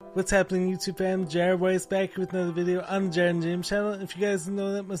What's happening, YouTube fam? Jared Weiss back with another video on the Jared and James channel. If you guys didn't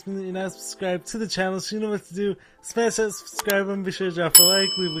know, that must mean that you're not subscribed to the channel, so you know what to do. Smash that subscribe button, be sure to drop a like,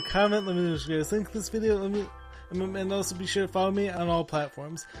 leave a comment, let me know what you guys think of this video, and also be sure to follow me on all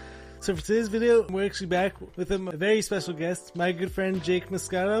platforms. So for today's video, we're actually back with a very special guest, my good friend Jake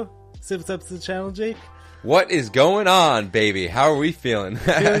Moscato. Say what's up to the channel, Jake. What is going on, baby? How are we feeling?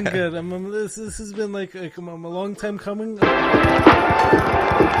 Feeling good. This has been like a long time coming.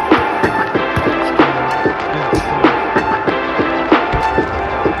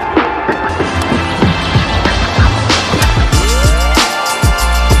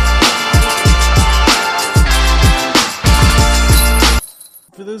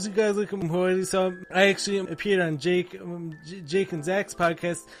 For those of you guys who already saw, I actually appeared on Jake and Zach's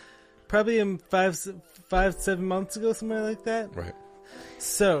podcast probably in 5-7 months ago, somewhere like that. Right.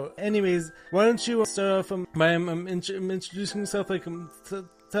 So, anyways, why don't you start off by introducing yourself,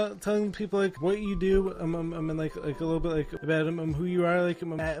 telling people like what you do, and like a little bit like about who you are, like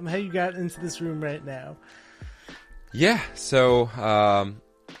how you got into this room right now. Yeah. So,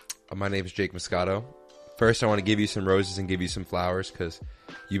 my name is Jake Moscato. First, I want to give you some roses and give you some flowers because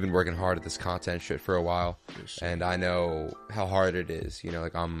you've been working hard at this content shit for a while, and I know how hard it is. You know,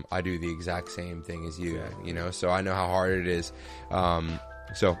 like I do the exact same thing as you. Exactly. You know, so I know how hard it is.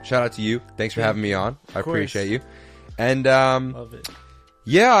 So shout out to you. Thanks for having me on. I appreciate you. And love it.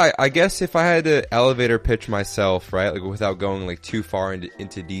 Yeah, I guess if I had to elevator pitch myself, right, like without going like too far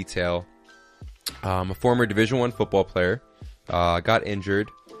into detail, I'm a former Division I football player. Got injured.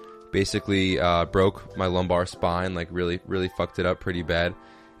 Basically broke my lumbar spine, like really fucked it up pretty bad,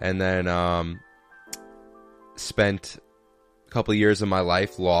 and then spent a couple of years of my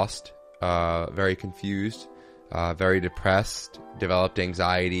life lost, very confused, very depressed, developed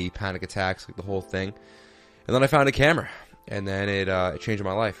anxiety, panic attacks, like the whole thing. And then I found a camera, and then it changed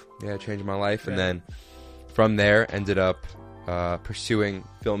my life. Yeah, it changed my life. And then from there ended up pursuing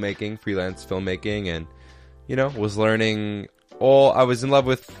filmmaking, freelance filmmaking, and was learning. I was in love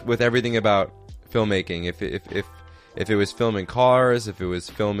with everything about filmmaking. If it was filming cars, if it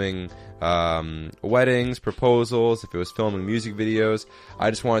was filming weddings, proposals, if it was filming music videos, I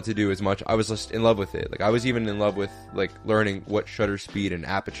just wanted to do as much. I was just in love with it. Like I was even in love with like learning what shutter speed and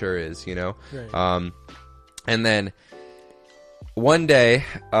aperture is. Right. And then one day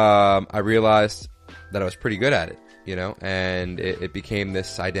I realized that I was pretty good at it. And it became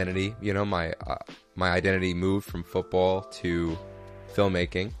this identity. My identity moved from football to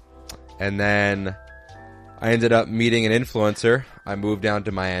filmmaking. And then I ended up meeting an influencer. I moved down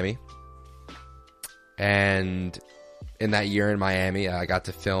to Miami. And in that year in Miami, I got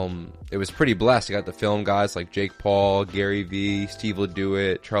to film. It was pretty blessed. I got to film guys like Jake Paul, Gary Vee, Steve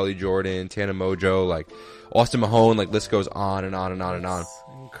LaDewitt, Charlie Jordan, Tana Mojo, like Austin Mahone, like list goes on and on and on and on.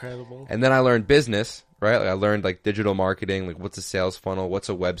 Incredible. And then I learned business. Right, like I learned like digital marketing, like what's a sales funnel, what's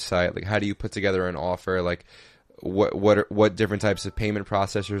a website, like how do you put together an offer, like what different types of payment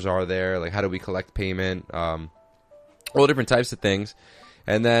processors are there, like how do we collect payment, all different types of things.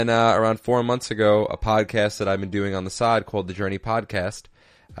 And then around 4 months ago, a podcast that I've been doing on the side called The Journey Podcast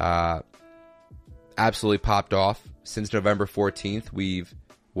absolutely popped off. Since November 14th, we've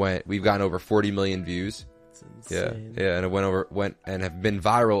gotten over 40 million views. Yeah, and it went and have been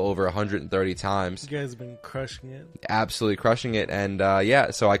viral over 130 times. You guys have been crushing it. Absolutely crushing it, and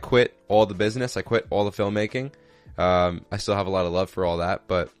so I quit all the business. I quit all the filmmaking. I still have a lot of love for all that,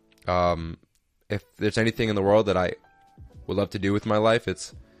 but if there's anything in the world that I would love to do with my life,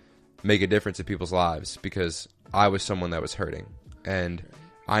 it's make a difference in people's lives, because I was someone that was hurting, and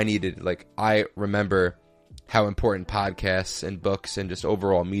I needed, like, I remember how important podcasts and books and just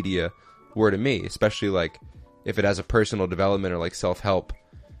overall media were to me, especially like if it has a personal development or like self-help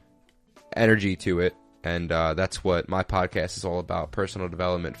energy to it. And that's what my podcast is all about: personal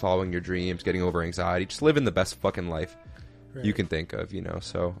development, following your dreams, getting over anxiety, just living the best fucking life you can think of,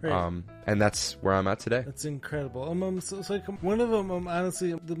 so and that's where I'm at today. That's incredible. So like one of them,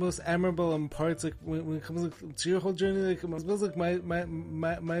 honestly, the most admirable parts, like when it comes to your whole journey, like as well as like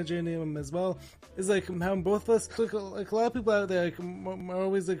my journey as well, is like how both of us, like a lot of people out there, like are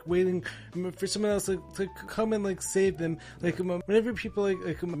always like waiting for someone else like to come and like save them. Like whenever people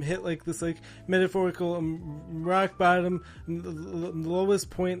like hit like this like metaphorical rock bottom, the lowest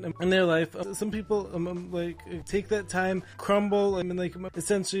point in their life, some people like take that time, crumble, and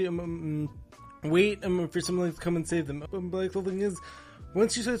essentially wait for someone to come and save them. But like the thing is,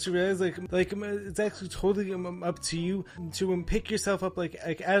 once you start to realize it's actually totally up to you to pick yourself up out of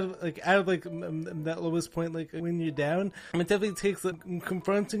that lowest point, like when you're down. It definitely takes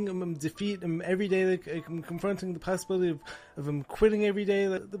confronting defeat every day, confronting the possibility of quitting every day.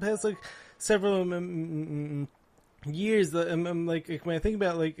 The past several years that when I think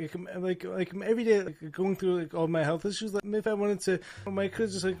about every day going through all my health issues, if I wanted to, I could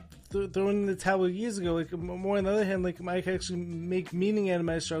just throw in the towel years ago. More on the other hand, I could actually make meaning out of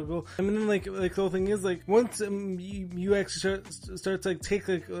my struggle. And then the whole thing is once you actually start to take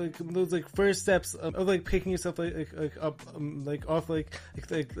those first steps of picking yourself up off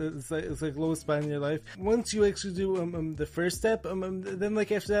it's lowest spot in your life. Once you actually do the first step, then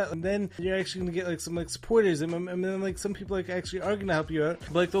after that, then you're actually gonna get some supporters, and then some people actually are gonna help you out.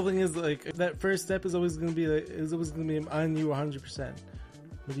 But the whole thing is that first step is always gonna be on you 100%.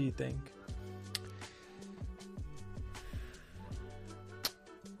 What do you think?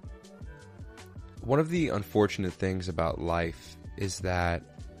 One of the unfortunate things about life is that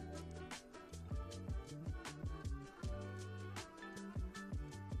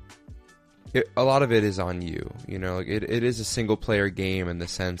a lot of it is on you. You know, it is a single player game in the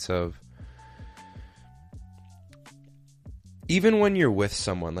sense of, even when you're with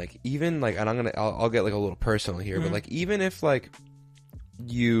someone, and I'll get a little personal here, mm-hmm. but even if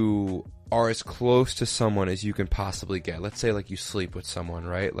you are as close to someone as you can possibly get. Let's say you sleep with someone,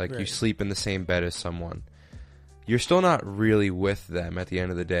 right? Right. You sleep in the same bed as someone. You're still not really with them at the end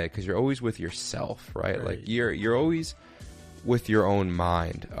of the day, because you're always with yourself, right? You're always with your own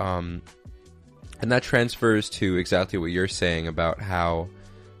mind. And that transfers to exactly what you're saying about how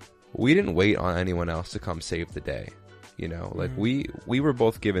we didn't wait on anyone else to come save the day. You know, mm-hmm. we were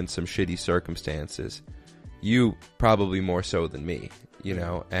both given some shitty circumstances. You probably more so than me. You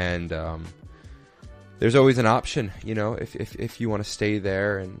know, and there's always an option, you know, if you want to stay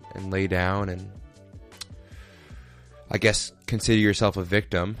there and lay down and, I guess, consider yourself a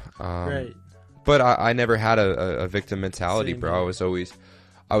victim. Right. But I never had a victim mentality, bro. Here.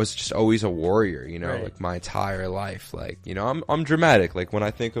 I was just always a warrior, you know, right. my entire life. You know, I'm dramatic. When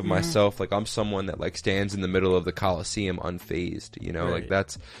I think of mm-hmm. myself, I'm someone that stands in the middle of the Coliseum unfazed, you know, right.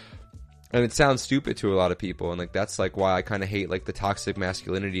 that's. And it sounds stupid to a lot of people, and that's why I kind of hate the toxic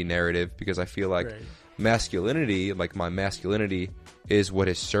masculinity narrative, because I feel right. masculinity, my masculinity, is what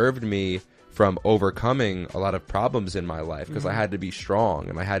has served me from overcoming a lot of problems in my life, because mm-hmm. I had to be strong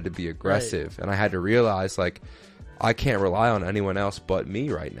and I had to be aggressive, right. and I had to realize I can't rely on anyone else but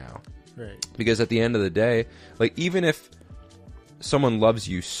me right now. Right. Because at the end of the day, even if someone loves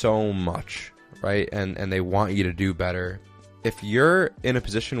you so much, right, and they want you to do better, if you're in a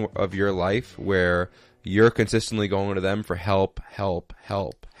position of your life where you're consistently going to them for help,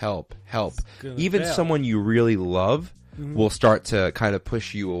 even someone you really love mm-hmm. will start to kind of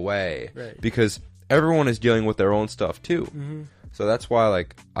push you away, right. because everyone is dealing with their own stuff too. Mm-hmm. So that's why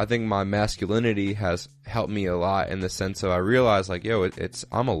I think my masculinity has helped me a lot, in the sense of I realize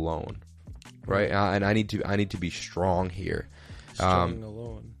I'm alone, right? And I need to be strong here. Strong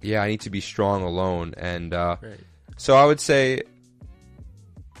alone. Yeah, I need to be strong alone, and right. So I would say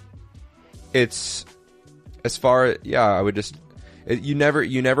it's as far, I would just, you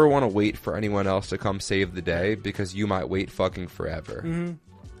never want to wait for anyone else to come save the day, because you might wait fucking forever. Mm-hmm.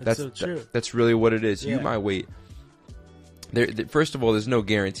 That's so true. That's really what it is. Yeah. You might wait. First of all, there's no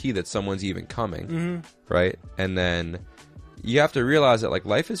guarantee that someone's even coming, mm-hmm. right? And then you have to realize that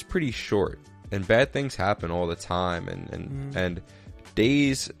life is pretty short, and bad things happen all the time, and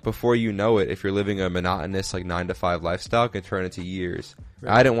days before you know it, if you're living a monotonous 9-to-5 lifestyle, can turn into years.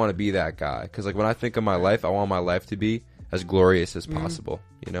 Right. I didn't want to be that guy, because when I think of my life, I want my life to be as glorious as possible. Mm-hmm.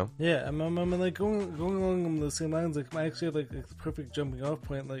 You know? Yeah, I'm going along the same lines. I actually have the perfect jumping off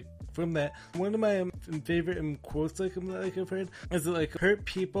point. From that, one of my favorite quotes I've heard is that hurt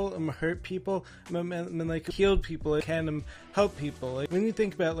people, hurt people, and healed people can help people. When you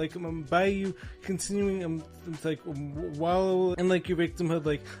think about by you continuing wallow in your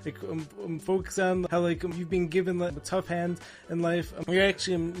victimhood, focus on how you've been given a tough hand in life, you're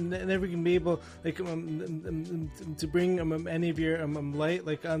actually never gonna be able to bring any of your light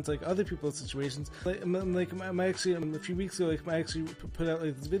onto other people's situations. I'm actually a few weeks ago I actually put out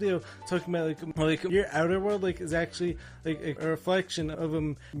this video also talking about like your outer world like is actually like a reflection of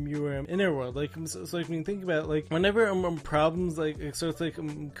your inner world. Like so like when you think about it, like whenever problems like sort of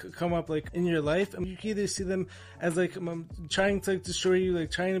like come up like in your life, you can either see them as like trying to like destroy you,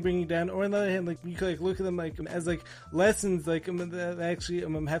 like trying to bring you down, or on the other hand, like you can like look at them like as like lessons like that actually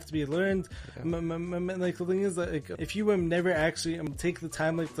have to be learned. Like the thing is that like if you never actually take the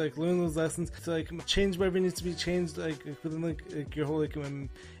time like to like learn those lessons, to like change whatever needs to be changed like within like your whole like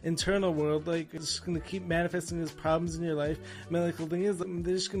internal world, like it's just gonna keep manifesting as problems in your life. Like the thing is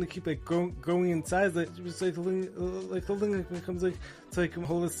they're just gonna keep like growing in size. Like it's like the thing like when it comes like to like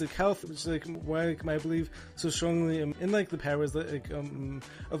holistic health, which is like why like, I believe so strongly in like the powers like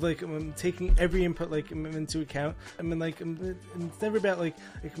of like taking every input like into account. I mean like it's never about like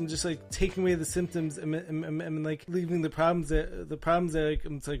just like taking away the symptoms and like leaving the problems that like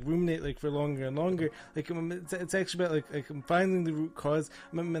it's like ruminate like for longer and longer. Like it's actually about like finding the root cause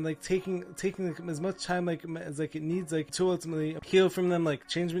and like taking like as much time like as like it needs like to ultimately heal from them, like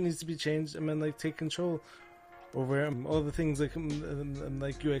change what needs to be changed, and then like take control over all the things like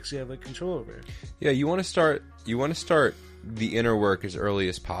like you actually have like control over. Yeah, you want to start the inner work as early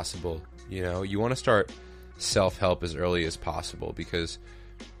as possible. You know, you want to start self-help as early as possible, because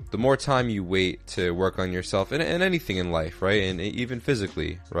the more time you wait to work on yourself and anything in life, right, and even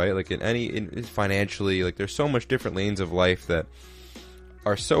physically, right, like in financially, like there's so much different lanes of life that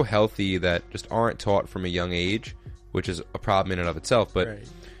are so healthy that just aren't taught from a young age, which is a problem in and of itself. But right.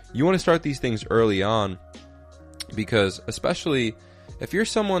 You want to start these things early on, because especially if you're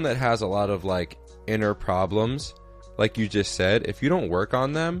someone that has a lot of like inner problems, like you just said, if you don't work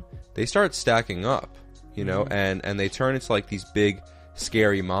on them, they start stacking up, you know, and they turn into like these big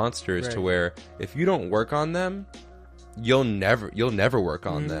scary monsters, right, to where if you don't work on them, you'll never work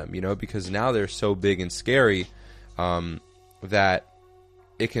on them, you know, because now they're so big and scary that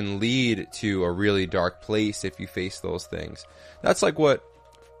it can lead to a really dark place if you face those things. That's like what,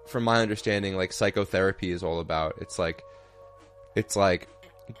 from my understanding, like psychotherapy is all about. It's like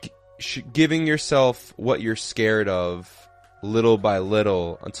giving yourself what you're scared of little by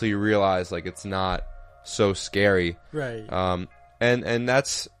little until you realize like it's not so scary. Right. And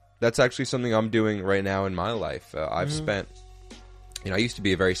that's actually something I'm doing right now in my life. I've spent, you know, I used to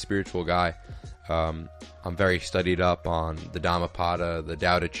be a very spiritual guy. I'm very studied up on the Dhammapada, the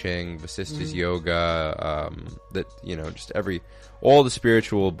Tao Te Ching, Vasista's yoga, that, you know, just all the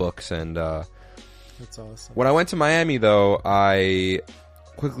spiritual books. And that's awesome. When I went to Miami, though, I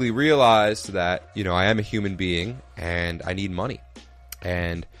quickly realized that, you know, I am a human being and I need money.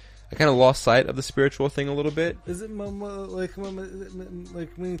 And I kind of lost sight of the spiritual thing a little bit. Is it like when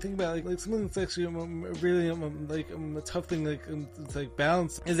you think about like something that's actually really a tough thing, like it's like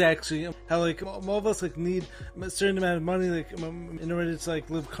balance, is actually how like all of us like need a certain amount of money like in order to like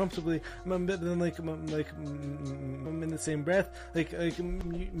live comfortably, but then like in the same breath like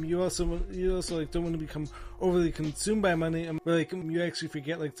you also like don't want to become overly consumed by money, but like you actually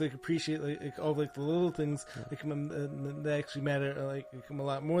forget like to like appreciate like all like the little things like that actually matter like a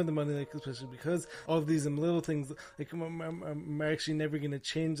lot more than money, like especially because all of these little things like are actually never going to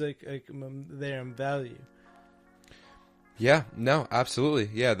change like their value. Yeah, no,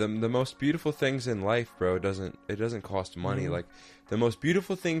 absolutely. Yeah, the most beautiful things in life, bro, it doesn't cost money. Like the most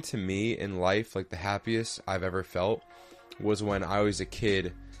beautiful thing to me in life, like the happiest I've ever felt, was when I was a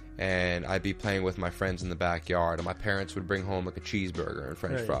kid and I'd be playing with my friends in the backyard, and my parents would bring home like a cheeseburger and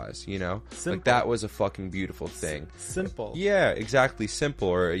French fries, you know? Simple. Like that was a fucking beautiful thing. Simple. Yeah, exactly, simple.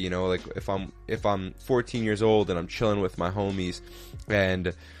 Or, you know, like if I'm 14 years old and I'm chilling with my homies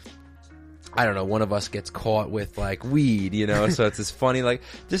and I don't know, one of us gets caught with like weed, you know? So it's this funny, like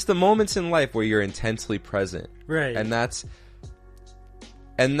just the moments in life where you're intensely present. Right. And that's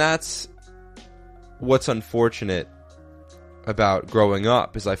what's unfortunate about growing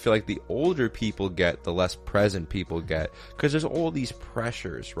up, is I feel like the older people get, the less present people get, because there's all these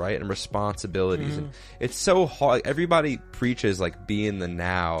pressures, right, and responsibilities, and it's so hard. Everybody preaches like be in the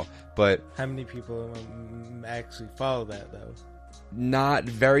now, but how many people actually follow that though? Not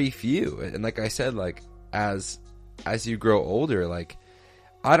very few. And like I said, like as you grow older, like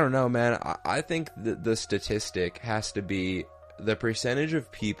I don't know, man, I think the statistic has to be the percentage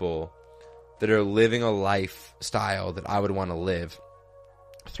of people that are living a lifestyle that I would want to live.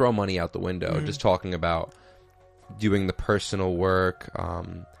 Throw money out the window. Just talking about doing the personal work,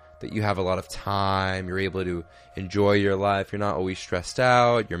 that you have a lot of time, you're able to enjoy your life, you're not always stressed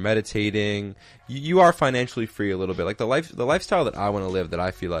out, you're meditating, you are financially free a little bit. Like the lifestyle that I want to live, that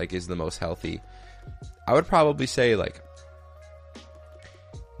I feel like is the most healthy, I would probably say like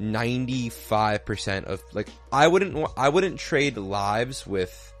 95% of, like, I wouldn't trade lives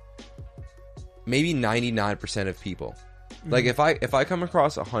with maybe 99% of people. Like if I come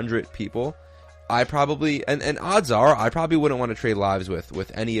across 100 people, I probably and odds are I probably wouldn't want to trade lives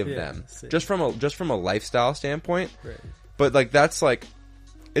with any of them, same. just from a lifestyle standpoint. Right. But like that's like,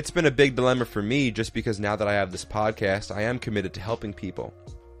 it's been a big dilemma for me, just because now that I have this podcast, I am committed to helping people.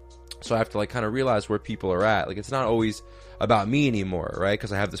 So I have to like kind of realize where people are at. Like it's not always about me anymore, right?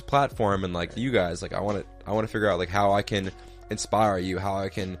 Because I have this platform, and like you guys, like I want to figure out like how I can inspire you, how I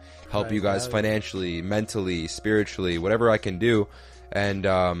can help you guys financially, mentally, spiritually, whatever I can do.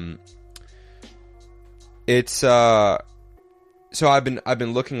 And it's so I've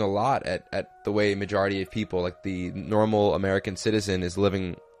been looking a lot at the way majority of people, like the normal American citizen, is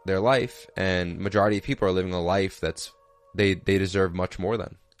living their life, and majority of people are living a life that's they deserve much more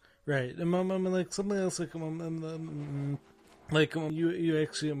than. Right. And like something else like you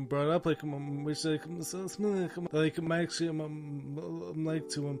actually brought up which like something like I actually like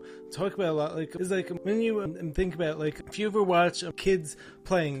to talk about a lot, like is like when you think about like if you ever watch kids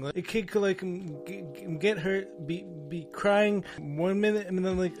playing, like a kid could like get hurt, be crying 1 minute, and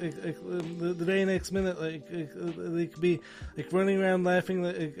then like the very next minute they could be like running around laughing,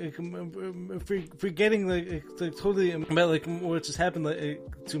 forgetting like totally about like what just happened like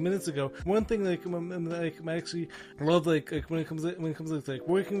 2 minutes ago. One thing like I actually love like when it comes to like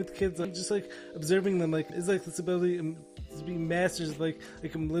working with kids, like just like observing them, like is like this ability to be masters, like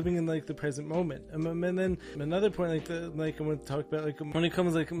I'm living in like the present moment. And then another point like I want to talk about, like when it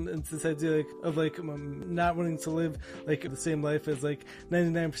comes like into this idea like of like not wanting to live like the same life as like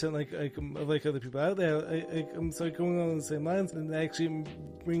 99% of like other people out there. I'm so going on the same lines, and it actually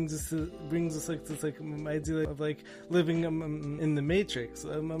brings us like this like idea of like living in the Matrix.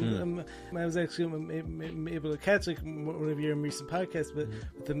 I was actually able to catch like one of your recent podcasts, but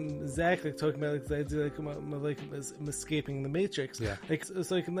with them Zach like talking about like the idea like I'm escaping the Matrix. Yeah, like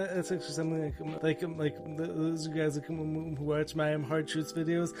it's like that's actually something like those guys like, who watch my Hard Truths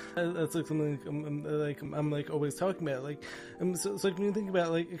videos. That's like something I'm like always talking about. Like so like when you think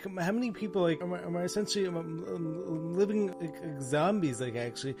about like how many people like are essentially living like zombies, like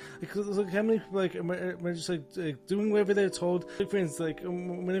actually like how many people like are just like doing whatever they're told. Like, for instance, like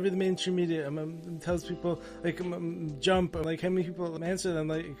whenever the mainstream media tells people like jump, like how many people answer them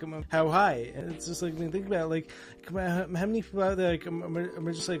like how high, and it's just like when you think about like how many people out there like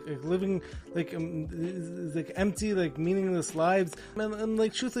are just like living like empty, like meaningless lives, and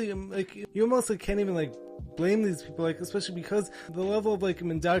like truthfully like you almost like can't even like blame these people, like especially because the level of like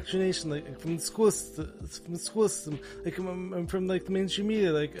indoctrination like from the school system, like from like the mainstream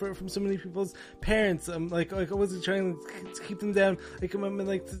media, like from so many people's parents, like always trying to keep them down, like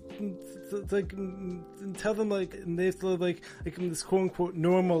like tell them like they have to live like this quote unquote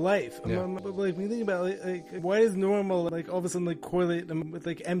normal life. But like when you think about like why is normal like all of a sudden like correlate them with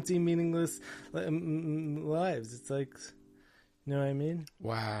like empty, meaningless lives? It's like, you know what I mean?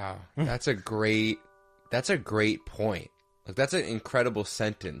 Wow, that's a great point. Like that's an incredible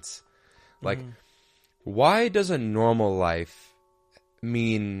sentence. Like, why does a normal life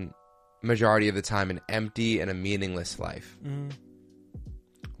mean majority of the time an empty and a meaningless life?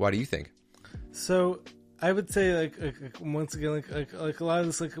 Why do you think? So I would say like once again like a lot of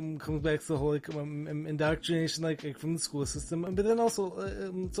this like comes back to the whole like indoctrination like from the school system, but then also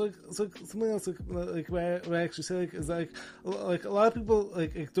so something else like what I actually say like is like a lot of people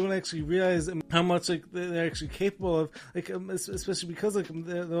like don't actually realize how much like they're actually capable of, like especially because like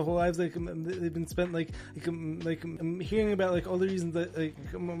their whole lives like they've been spent like hearing about like all the reasons that like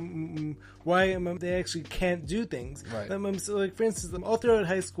why they actually can't do things. Right. So like for instance, all throughout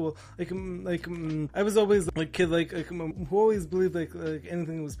high school, I was always like a kid who always believed like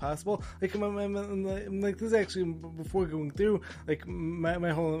anything was possible. Like like this is actually before going through like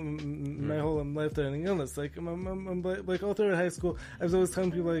my whole life-threatening illness. Like all throughout high school, I was always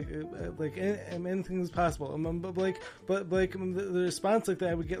telling people like anything was possible. But the response like that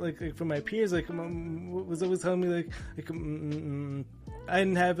I would get like from my peers was always telling me like I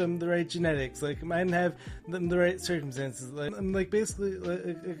didn't have the right genetics, like I didn't have the right circumstances. Like basically,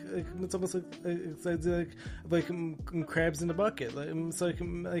 it's almost like crabs in a bucket. So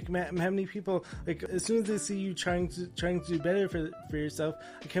how many people like as soon as they see you trying to do better for yourself,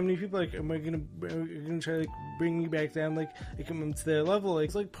 like how many people like are gonna try to like bring you back down like to their level. Like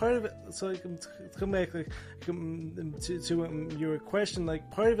it's like part of it. So like to come back like to your question, like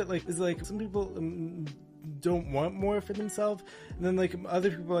part of it like is like some people don't want more for themselves, and then like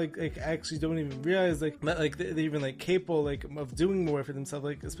other people like actually don't even realize like they're even like capable like of doing more for themselves,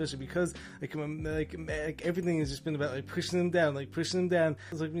 like especially because like everything has just been about like pushing them down.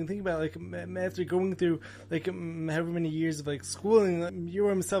 It's like when you think about like after going through like however many years of like schooling, like, your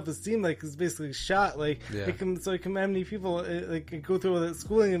own self-esteem like is basically shot. Like so like how many people like go through all that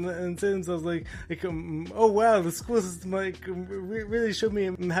schooling and say to themselves like oh wow, the school system like really showed me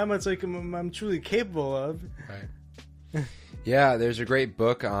how much like I'm truly capable of. Right. Yeah, there's a great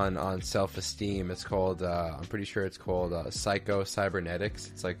book on self-esteem. It's called I'm pretty sure it's called Psycho-Cybernetics.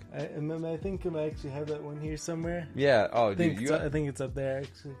 It's like I think I actually have that one here somewhere. Yeah. Oh, I think it's up there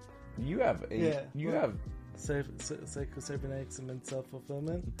actually. You have Psycho-Cybernetics and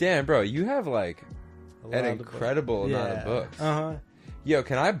self-fulfillment. Damn, bro, you have like an incredible amount of books. Yo,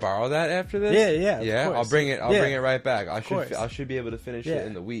 can I borrow that after this? Yeah. I'll bring it right back. I should be able to finish it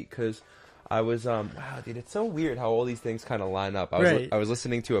in the week because I was wow, dude, it's so weird how all these things kind of line up. I was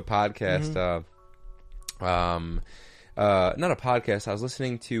listening to a podcast. Not a podcast. I was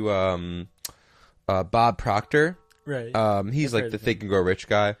listening to Bob Proctor. Right. He's like the Think and Grow Rich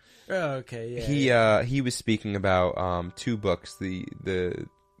guy. Oh, okay. Yeah. He was speaking about two books. There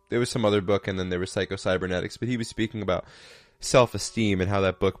was some other book, and then there was Psycho-Cybernetics. But he was speaking about self-esteem and how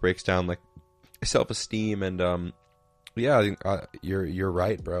that book breaks down like self-esteem. And yeah, I think you're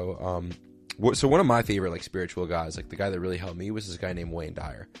right, bro. So one of my favorite like spiritual guys, like the guy that really helped me, was this guy named Wayne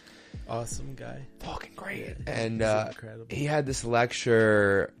Dyer. Awesome guy. Fucking great. Yeah, and incredible. He had this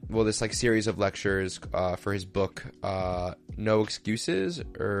lecture, this like series of lectures for his book, No Excuses,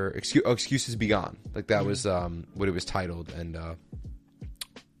 or Excuses Be Gone. Like that was what it was titled. And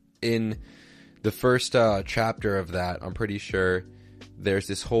in the first chapter of that, I'm pretty sure there's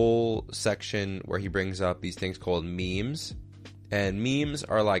this whole section where he brings up these things called memes. And memes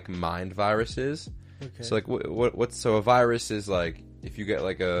are like mind viruses. Okay. So like so a virus is like, if you get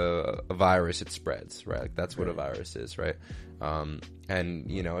like a virus, it spreads, right? Like that's what a virus is, right?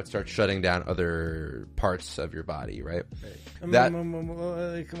 And you know, it starts shutting down other parts of your body, right?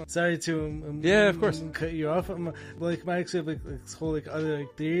 Sorry to yeah, of course, cut you off. Like, I actually have like this whole like other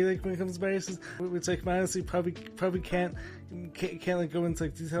like theory like when it comes to viruses, which like honestly probably can't like go into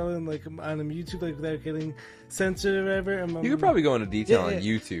like detail and like on YouTube like without getting censored or whatever. You could probably go into detail on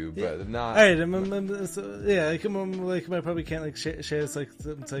YouTube, but not. All right, so, yeah, like I probably can't like share this like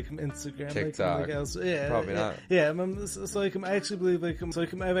to like Instagram, TikTok, like else. Yeah, probably not. Yeah, so like I actually believe like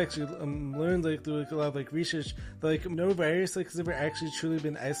I've actually learned like through like a lot of like research that like no virus like has ever actually truly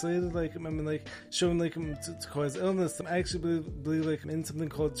been isolated like shown like to cause illness. I actually believe like in something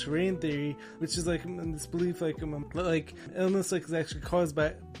called terrain theory, which is like this belief like illness like is actually caused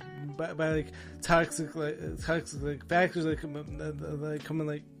by like toxic factors like come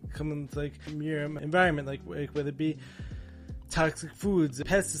in like your environment, like whether it be toxic foods,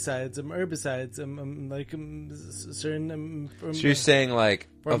 pesticides, herbicides, certain. So you're saying like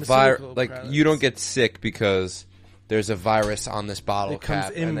a virus, like products. You don't get sick because there's a virus on this bottle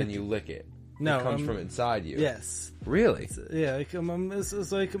cap, and then you lick it. No, it comes from inside you. Yes. Really? Yeah. Like,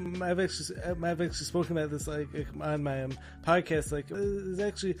 it's like I've actually spoken about this like on my podcast. Like, there's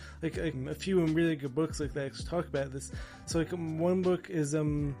actually like a few really good books like that actually talk about this. So like one book is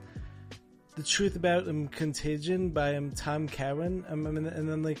The Truth About Contagion by Tom Cowan. And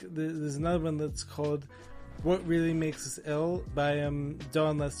then like there's another one that's called What Really Makes Us Ill by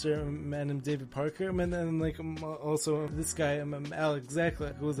Dawn Lester and David Parker. And then like also this guy Alex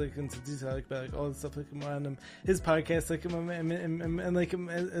Zachler, who was like into detail like about like all the stuff like on his podcast like and like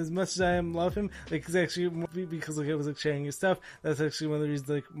as much as I love him, like it's actually because like I was like sharing his stuff. That's actually one of the reasons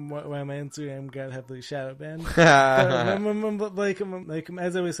like why my Instagram got heavily shadow banned. Like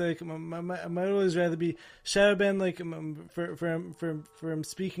as I always say, like I might always rather be shadow banned like for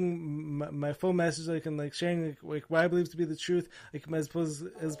speaking my full message like and like sharing like what I believe to be the truth, like as opposed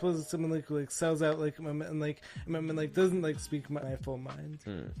to someone like who like sells out like and doesn't like speak my full mind.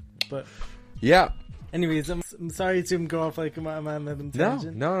 But yeah. Anyways, I'm sorry to go off like my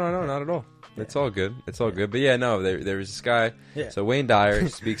tangent. No, not at all. It's all good. It's all good. But yeah, no, there was this guy. Yeah. So Wayne Dyer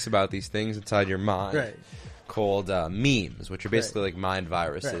speaks about these things inside your mind. Right. Called memes, which are basically like mind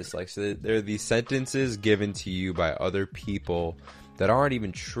viruses. Like, so there are these sentences given to you by other people that aren't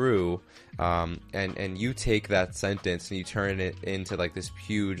even true, and you take that sentence and you turn it into like this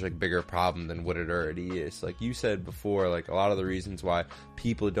huge, like bigger problem than what it already is. Like you said before, like a lot of the reasons why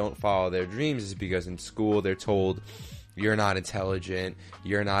people don't follow their dreams is because in school they're told you're not intelligent,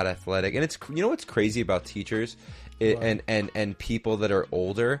 you're not athletic, and it's, you know what's crazy about teachers and people that are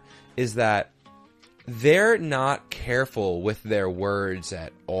older is that they're not careful with their words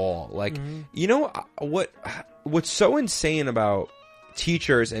at all. Like, you know what's so insane about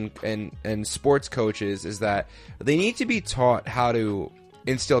teachers and sports coaches is that they need to be taught how to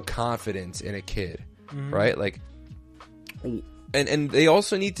instill confidence in a kid, right? Like, and they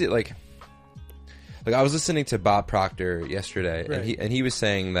also need to like I was listening to Bob Proctor yesterday, right. and he was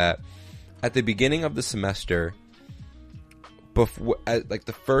saying that at the beginning of the semester, before like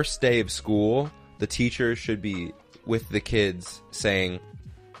the first day of school, the teacher should be with the kids saying,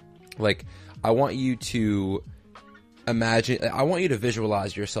 like, I want you to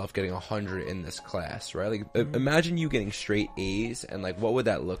visualize yourself getting 100 in this class, right? Like, imagine you getting straight A's, and like, what would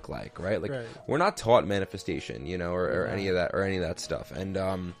that look like, right? Like, we're not taught manifestation, you know, or any of that stuff,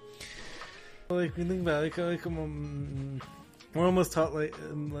 and like, we think about we're almost taught like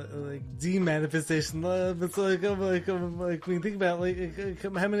de-manifestation love. It's like when you think about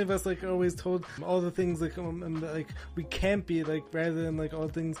how many of us like are always told all the things like we can't be, like, rather than like all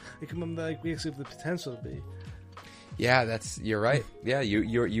the things like we actually have the potential to be. Yeah, you're right. Yeah,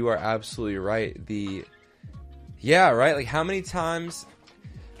 you are absolutely right. Right. Like, how many times?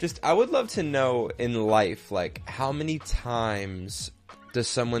 I would love to know in life, like, how many times does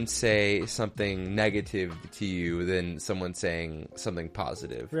someone say something negative to you than someone saying something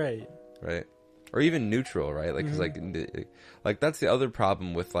positive? Right. Or even neutral, right? Like, 'cause like that's the other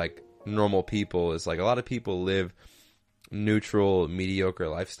problem with like normal people is like a lot of people live neutral, mediocre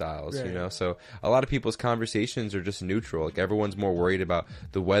lifestyles, you know? So a lot of people's conversations are just neutral. Like, everyone's more worried about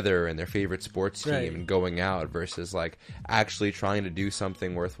the weather and their favorite sports team and going out versus like actually trying to do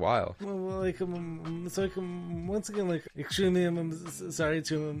something worthwhile. Well, like, so like, once again, like, extremely, sorry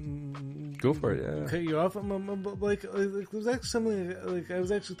to go for it. Yeah. Cut you off. But like, there's actually something like I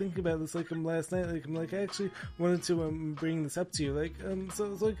was actually thinking about this like last night. Like, I actually wanted to bring this up to you. Like,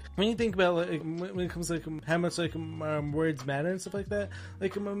 so it's like when you think about like when it comes to like how much like words matter and stuff like that,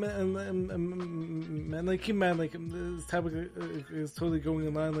 like and like keep in mind, like, this topic is totally going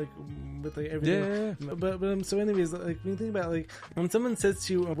in line like with like everything. But so anyways, like, when you think about like when someone says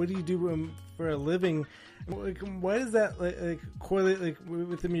to you, what do you do for a living? Like, why does that like correlate like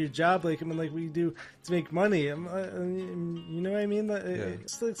within your job? Like, like what you do to make money? You know what I mean? Like,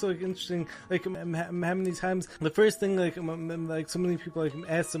 it's like so like interesting. Like, how many times the first thing like so many people like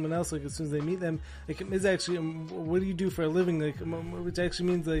ask someone else like as soon as they meet them, like, is actually what do you do for a living? Like, which actually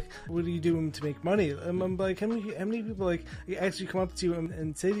means like what do you do to make money? Like, how many people like actually come up to you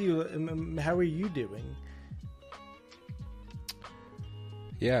and say to you, how are you doing?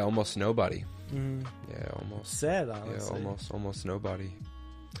 Yeah, almost nobody. Yeah, almost sad, honestly. Yeah, almost nobody.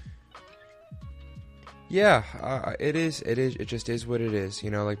 Yeah, it is. It just is what it is.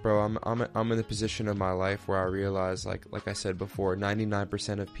 You know, like, bro, I'm in the position of my life where I realize, like I said before,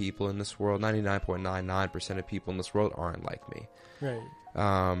 99% of people in this world, 99.99% of people in this world aren't like me. Right.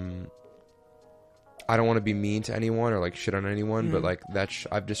 I don't want to be mean to anyone or like shit on anyone, but like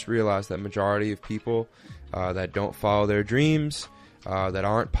I've just realized that majority of people that don't follow their dreams, that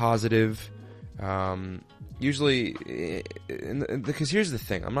aren't positive. Usually, because here's the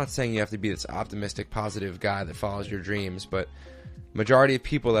thing, I'm not saying you have to be this optimistic, positive guy that follows your dreams, but majority of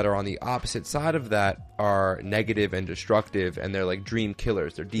people that are on the opposite side of that are negative and destructive, and they're like dream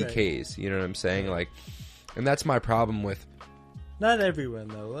killers, they're DKs, you know what I'm saying? Like, and that's my problem with... Not everyone,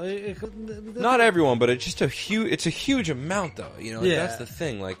 though. Not everyone, but it's just it's a huge amount, though. You know, that's the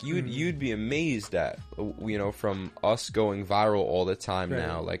thing. Like, you'd be amazed at, you know, from us going viral all the time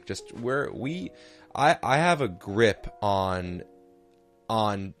now. Like, just I have a grip on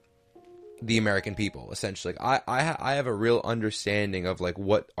the American people, essentially. I have a real understanding of like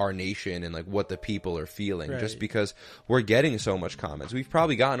what our nation and like what the people are feeling, just because we're getting so much comments. We've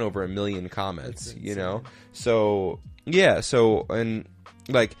probably gotten over 1 million comments, you know. So yeah, and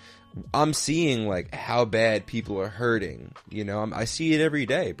like I'm seeing like how bad people are hurting. You know, I see it every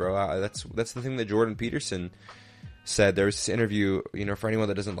day, bro. That's the thing that Jordan Peterson said. There was this interview, you know, for anyone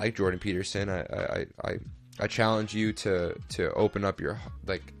that doesn't like Jordan Peterson, I challenge you to open up your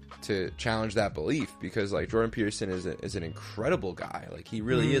to challenge that belief, because like Jordan Peterson is an incredible guy. Like, he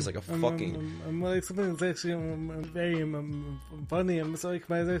really is like a fucking like something that's actually very funny. So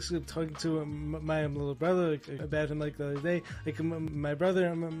like I was actually talking to my little brother about him like the other day. Like, my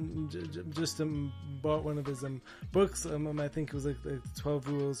brother just bought one of his books. I think it was like 12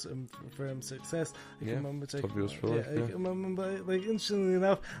 Rules for Success. Like, which 12 Rules for Life. Like interestingly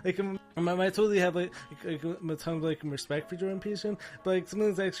enough, like I totally have like a ton of like respect for Jordan Peterson, but like something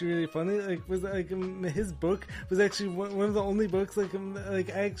that's actually really funny was his book was actually one of the only books I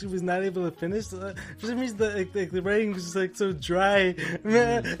actually was not able to finish. For some reason, the writing was just so dry.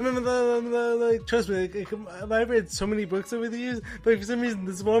 Trust me, I've read so many books over the years, but for some reason,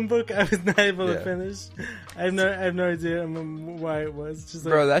 this one book I was not able to finish. I have no idea why it was. Just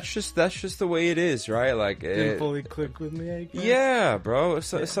bro, that's just the way it is, right? Didn't fully click with me, I guess. Yeah, bro.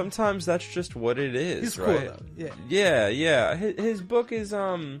 Sometimes that's just what it is. He's right? cool though. Yeah. His book is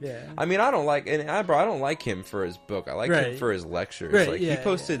I mean, I don't like him for his book. I like him for his lectures. Right, he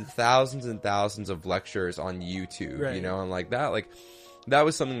posted thousands and thousands of lectures on YouTube. Right. You know, and that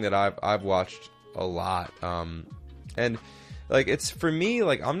was something that I've watched a lot. And it's for me,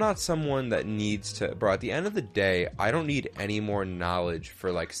 I'm not someone that needs to, bro, at the end of the day, I don't need any more knowledge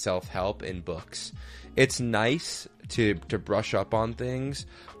for self-help in books. It's nice to brush up on things,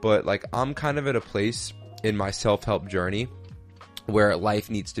 but I'm kind of at a place in my self-help journey where life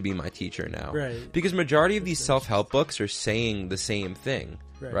needs to be my teacher now. Right. Because majority of these self-help books are saying the same thing,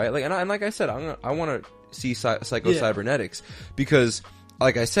 right? And like I said, I want to see psycho-cybernetics because,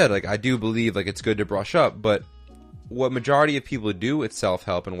 like I said, I do believe it's good to brush up, but what majority of people do with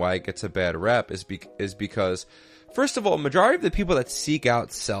self-help and why it gets a bad rep is because, first of all, majority of the people that seek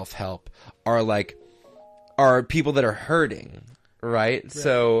out self-help are people that are hurting, right?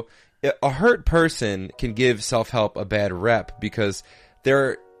 So a hurt person can give self-help a bad rep because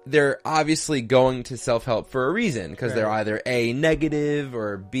they're obviously going to self-help for a reason, because they're either A, negative,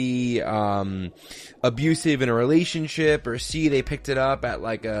 or B, abusive in a relationship, or C, they picked it up at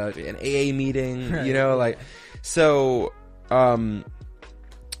an AA meeting, you know, so, but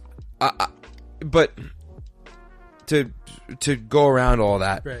to go around all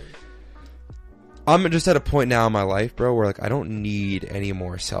that, I'm just at a point now in my life, bro, where I don't need any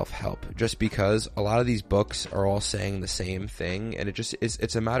more self-help, just because a lot of these books are all saying the same thing, and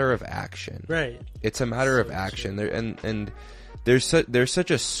it's a matter of action. Right. It's a matter of action. There and there's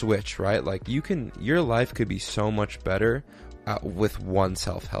such a switch, right? Your life could be so much better with one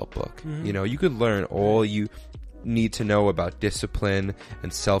self-help book. Mm-hmm. You know, you could learn all you need to know about discipline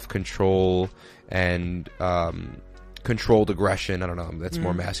and self-control and controlled aggression. I don't know, that's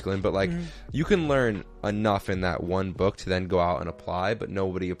more masculine, but you can learn enough in that one book to then go out and apply, but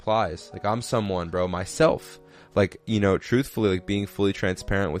nobody applies. I'm someone, bro, myself, truthfully, being fully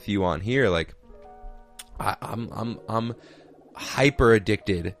transparent with you on here, I'm hyper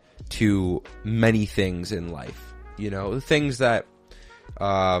addicted to many things in life, things that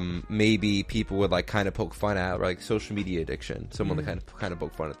maybe people would kind of poke fun at, social media addiction. Someone that kind of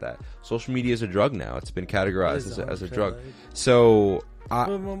poke fun at that. Social media is a drug now. It's been categorized as a drug. So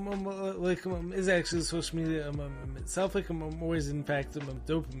is actually social media itself or is in fact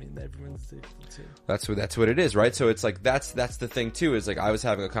dopamine that everyone's addicted to? That's what it is, right? So it's that's the thing too. Is I was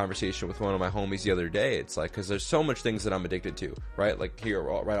having a conversation with one of my homies the other day. It's because there's so much things that I'm addicted to, right? Here,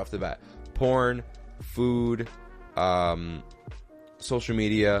 right off the bat, porn, food, social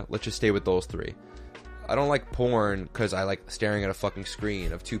media. Let's just stay with those three. I don't like porn because I like staring at a fucking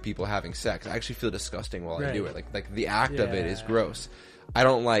screen of two people having sex. I actually feel disgusting while I do it. The act of it is gross. I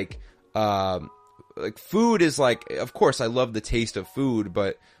don't like food is of course I love the taste of food,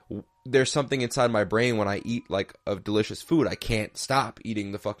 but there's something inside my brain when I eat of delicious food. I can't stop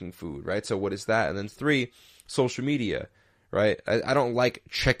eating the fucking food, right? So what is that? And then 3, social media. Right? I don't like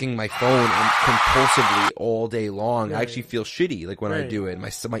checking my phone compulsively all day long. I actually feel shitty when I do it.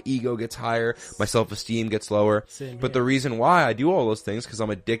 My ego gets higher, my self-esteem gets lower. But the reason why I do all those things because I'm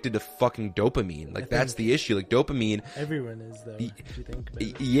addicted to fucking dopamine. That's the issue. Dopamine. Everyone is though, if you think about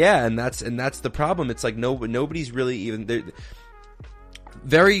it. Yeah, and that's the problem. It's nobody's really even there.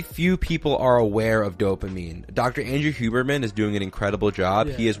 Very few people are aware of dopamine. Dr. Andrew Huberman is doing an incredible job.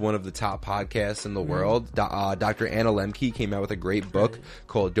 Yeah. He is one of the top podcasts in the world. Dr. Anna Lemke came out with a great book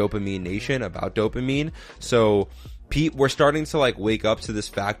called Dopamine Nation about dopamine. So we're starting to wake up to this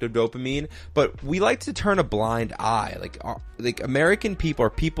fact of dopamine, but we like to turn a blind eye. American people or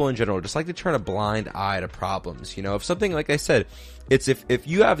people in general just like to turn a blind eye to problems. If something, like I said, it's if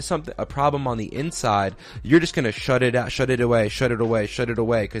you have a problem on the inside, you're just gonna shut it out, shut it away,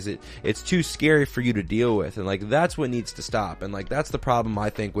 because it's too scary for you to deal with, and that's what needs to stop. And that's the problem I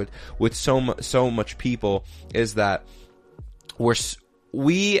think with so much people is that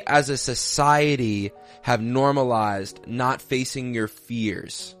we as a society have normalized not facing your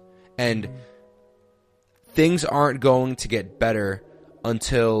fears, and things aren't going to get better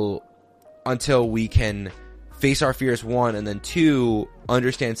until we can face our fears, 1, and then 2,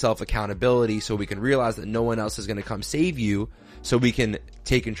 understand self-accountability so we can realize that no one else is going to come save you, so we can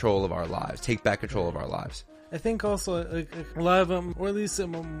take back control of our lives. I think also a lot of them, or at least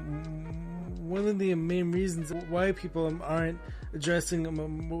one of the main reasons why people aren't addressing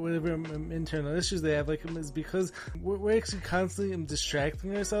whatever internal issues they have, is because we're actually constantly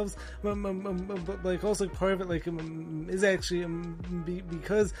distracting ourselves. But also part of it is actually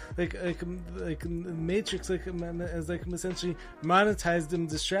because Matrix as essentially monetized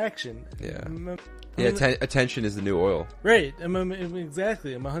distraction. Yeah. Attention is the new oil. Right.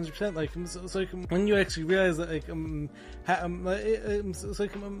 Exactly. 100%. So when you actually realize that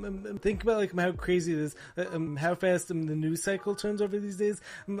think about how crazy it is, how fast the news cycle turns over these days.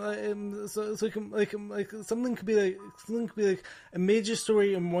 Something could be a major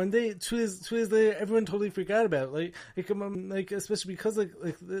story in one day. Two days later, everyone totally forgot about it. Especially because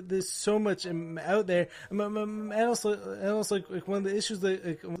there's so much out there, and also one of the issues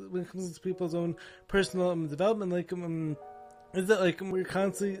that when it comes to people's own personal development, is that we're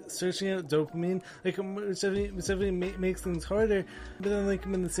constantly searching out dopamine, which definitely makes things harder. But then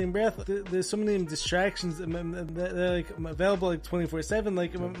in the same breath, there's so many distractions that are available 24/7. I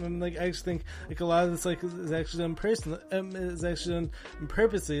actually think a lot of this is actually done personally, is actually done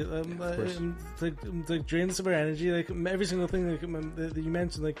purposely. It's drains us of our energy. Every single thing that you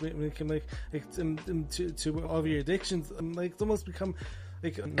mentioned, when it came to all of your addictions, it's almost become.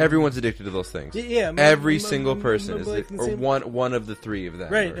 Everyone's addicted to those things. Yeah, every single person is, or one of the three of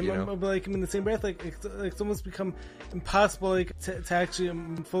them. Right, or, but in the same breath, it's almost become impossible to actually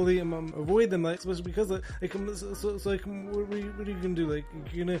fully avoid them. Especially because what are you gonna do?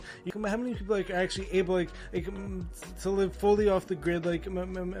 How many people are actually able to live fully off the grid,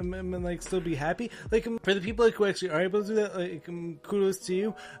 and still be happy? For the people who actually are able to do that, kudos to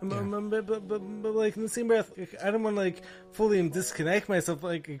you. But in the same breath, I don't want to fully disconnect myself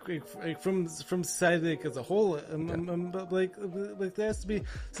from society as a whole, but there has to be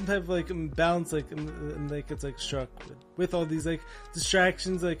some type of balance, and it's struck with all these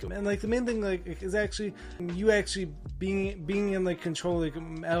distractions, and the main thing is actually you actually being in control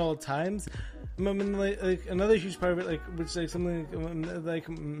at all times. Another huge part of it, which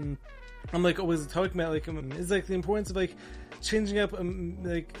something I'm always talking about is the importance of changing up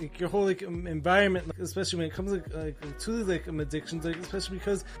your whole environment, especially when it comes to these addictions, especially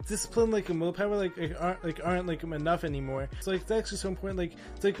because discipline and willpower aren't enough anymore. So it's actually so important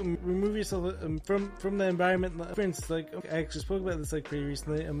to remove yourself from the environment. For instance, I actually spoke about this pretty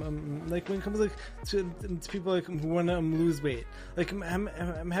recently. When it comes to people who want to lose weight, how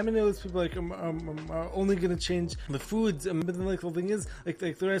many of those people are only going to change the foods, but then the thing is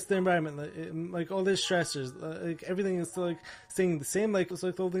the rest of the environment, all their stressors, everything is still staying the same.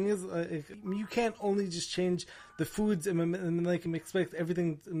 So the whole thing is you can't only just change the foods and expect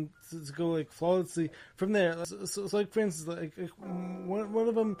everything to go flawlessly from there. So for instance, one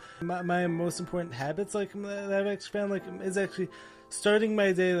of them, my most important habits that I've actually found is actually starting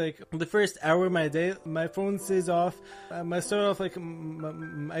my day, the first hour of my day, my phone stays off. I start off I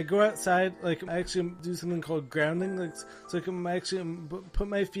go outside, I actually do something called grounding, so I can actually put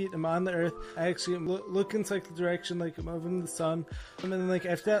my feet on the earth. I actually look into the direction of the sun, and then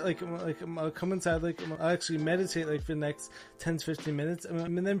after that, I'll come inside, I'll actually meditate for the next 10 to 15 minutes,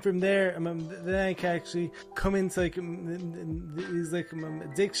 and then from there, then I can actually come into these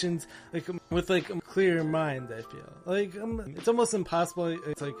addictions with a clearer mind. I feel it's almost impossible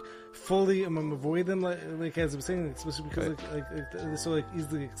it's fully avoid them, as I was saying, especially because they're so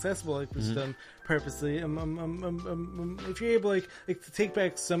easily accessible, which is done purposely. If you're able to take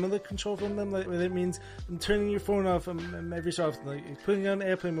back some of the control from them, that means turning your phone off every so often, putting on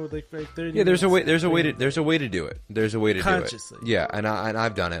airplane mode for 30 minutes. There's a way to do it. There's a way to consciously do it. Yeah, and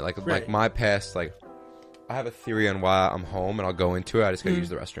I've done it. My past, I have a theory on why I'm home, and I'll go into it. I just gotta use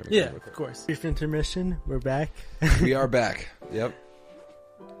the restroom. Yeah, of course. Brief intermission. We're back. We are back. Yep.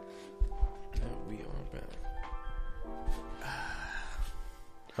 We are back.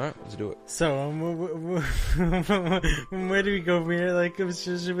 All right, let's do it. So, where do we go from here?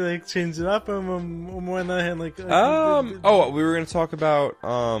 Should we change it up, or more on the other hand, we were gonna talk about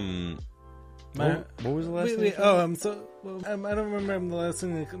what was the last thing? I don't remember the last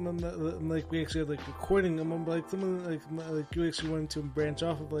thing we actually had recording. Something you actually wanted to branch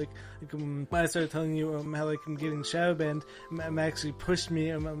off of. I started telling you how I'm getting shadow banned. Actually pushed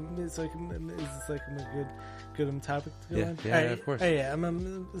me. Is this a good topic to go on? Yeah, of course. I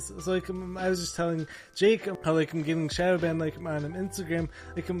was just telling Jake how I'm getting shadow banned on Instagram.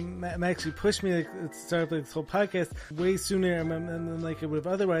 Actually pushed me to start this whole podcast way sooner than it would have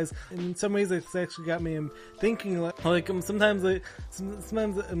otherwise. In some ways, it's actually got me thinking sometimes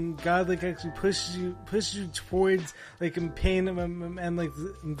God like actually pushes you towards like pain and like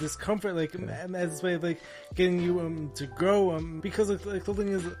discomfort, like as a way of like getting you to grow, because like the thing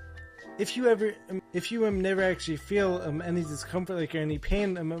is, if you never actually feel any discomfort, like, or any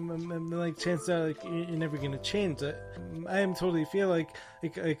pain, like chances are like you're never gonna change. I am totally feel like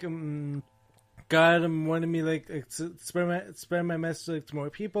God wanted me like to spread my message like to more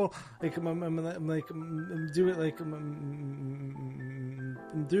people, like do it like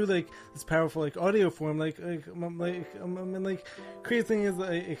do like this powerful like audio form, like crazy thing is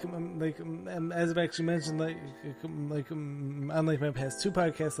like as I've actually mentioned, like on like my past 2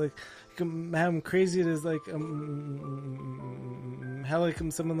 podcasts, like how crazy it is, like how like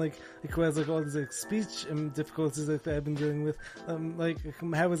someone like who has like all these like speech difficulties like that I've been dealing with, like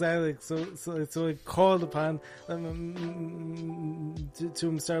how was I like so like called upon to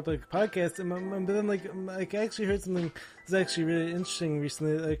start up like a podcast, but then like I actually heard something that's actually really interesting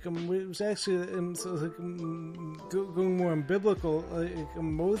recently, like which actually so like going more on biblical, like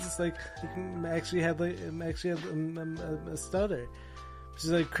Moses like actually had a stutter. Which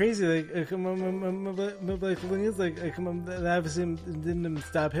is like crazy, like the thing is, like that obviously didn't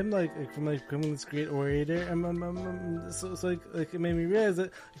stop him like from like becoming this great orator. So like it made me realize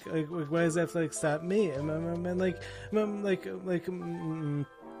that like why does that have to like stop me?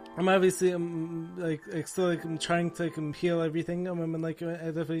 I'm obviously like still like I'm trying to like heal everything. And like I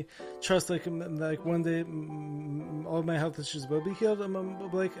definitely trust like one day all my health issues will be healed.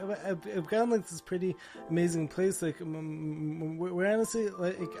 But like I've gotten like this pretty amazing place, like where honestly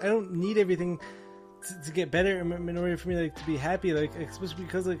like I don't need everything to get better in order for me like to be happy, like especially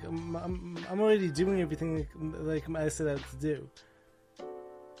because like I'm already doing everything like I set out to do.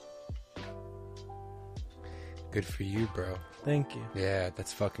 Good for you, bro. Thank you. Yeah,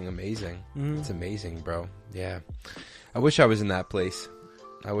 that's fucking amazing. Mm-hmm. It's amazing, bro. Yeah. I wish I was in that place.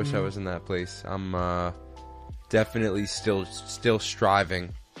 I was in that place. I'm definitely still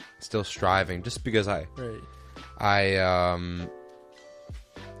striving. Still striving. Just because I'll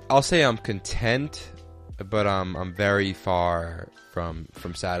say I'm content, but I'm very far from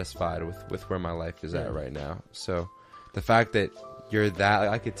satisfied with where my life is at right now. So the fact that you're that, like,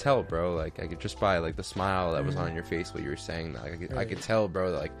 I could tell, bro, like I could just by like the smile that was on your face what you were saying, like I could tell,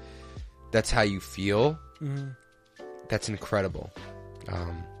 bro, that, like that's how you feel. That's incredible.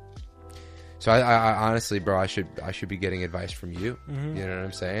 So I honestly, bro, I should be getting advice from you. You know what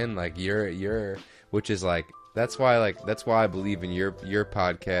I'm saying? Like you're which is like that's why I believe in your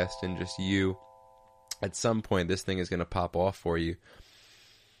podcast, and just you at some point this thing is gonna pop off for you.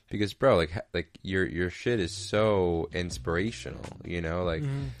 Because, bro, like your shit is so inspirational, you know. Like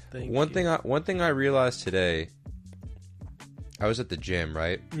one thing I realized today, I was at the gym,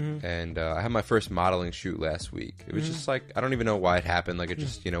 right, and I had my first modeling shoot last week. It was just like I don't even know why it happened. Like it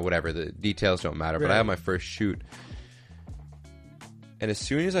just whatever, the details don't matter. But I had my first shoot, and as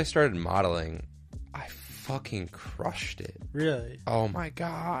soon as I started modeling, I fucking crushed it. Really? Oh my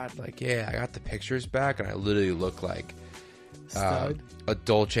god! Like I got the pictures back, and I literally look like a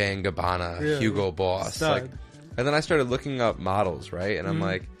Dolce & Gabbana, Hugo Boss. Like, and then I started looking up models, right? And I'm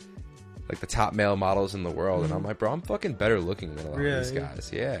like the top male models in the world, and I'm like, bro, I'm fucking better looking than a lot of these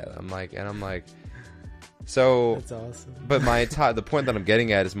guys. Yeah, I'm like, so. That's awesome. But the point that I'm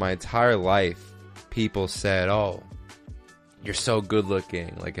getting at is my entire life, people said, "Oh, you're so good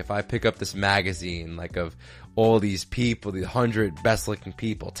looking." Like if I pick up this magazine, like of all these people, the 100 best looking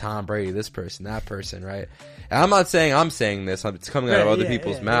people, Tom Brady, this person, that person, right? And I'm not saying I'm saying this, it's coming out of other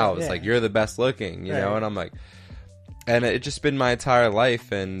people's mouths. Like you're the best looking, you know? And I'm like, and it's just been my entire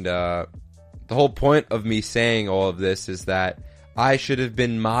life. And the whole point of me saying all of this is that I should have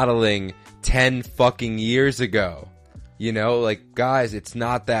been modeling 10 fucking years ago. You know, like, guys, it's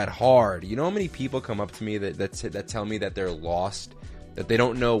not that hard. You know how many people come up to me that tell me that they're lost, that they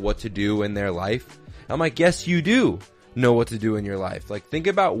don't know what to do in their life? I'm like, yes, you do know what to do in your life. Like, think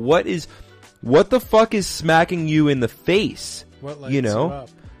about what the fuck is smacking you in the face? What lights you up?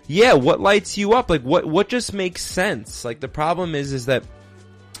 Yeah, what lights you up? Like, what just makes sense? Like, the problem is that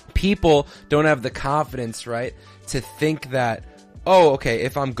people don't have the confidence, right, to think that, oh, okay,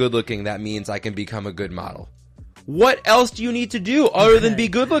 if I'm good looking, that means I can become a good model. What else do you need to do other than be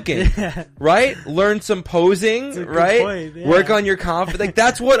good looking? Right? Learn some posing, right? Point, work on your confidence. Like,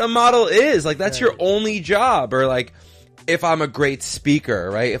 that's what a model is. Like, that's your only job. Or like, if I'm a great speaker,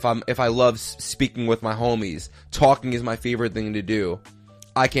 right? If I love speaking with my homies, talking is my favorite thing to do,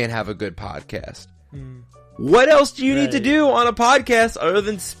 I can't have a good podcast. What else do you need to do on a podcast other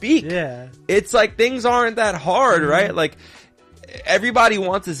than speak? Yeah. It's like things aren't that hard, right? Like, everybody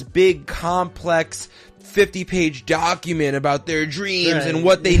wants this big, complex 50-page document about their dreams and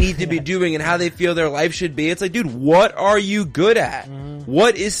what they need to be doing and how they feel their life should be. It's like, dude, what are you good at?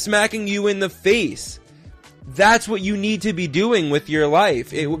 What is smacking you in the face? That's what you need to be doing with your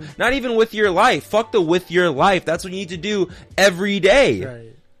life. Not even with your life. Fuck the with your life. That's what you need to do every day. Right.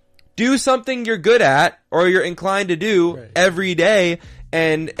 Do something you're good at or you're inclined to do every day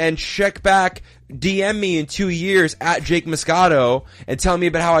and check back. DM me in 2 years at Jake Moscato and tell me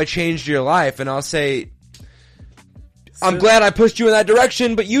about how I changed your life. And I'll say, I'm glad I pushed you in that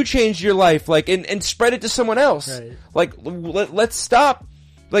direction, but you changed your life. Like, and spread it to someone else. Right. Like, let's stop.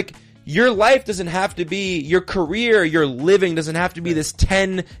 Like, your life doesn't have to be, your career, your living doesn't have to be this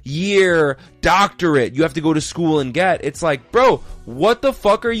 10-year doctorate you have to go to school and get. It's like, bro, what the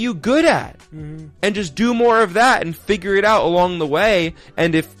fuck are you good at? And just do more of that and figure it out along the way.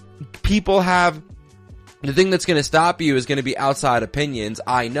 And if people have, the thing that's going to stop you is going to be outside opinions.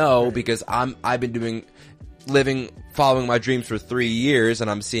 I know, because I've been following my dreams for 3 years,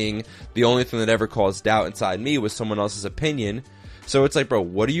 and I'm seeing the only thing that ever caused doubt inside me was someone else's opinion. So it's like, bro,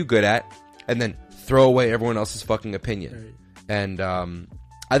 what are you good at? And then throw away everyone else's fucking opinion. Right. And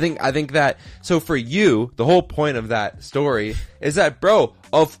I think that, so for you, the whole point of that story is that, bro,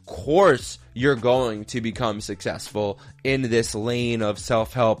 of course you're going to become successful in this lane of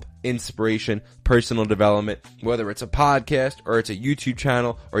self-help, inspiration, personal development, whether it's a podcast or it's a YouTube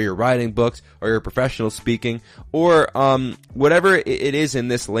channel or you're writing books or you're professional speaking or whatever it is in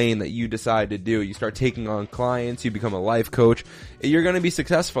this lane that you decide to do. You start taking on clients, you become a life coach, you're going to be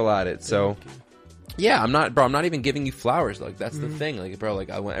successful at it. So yeah, I'm not even giving you flowers. Like, that's the thing. Like, bro, like,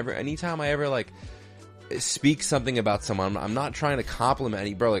 anytime I ever like speak something about someone, I'm not trying to compliment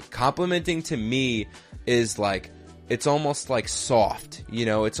any, bro. Like, complimenting to me is like, it's almost like soft, you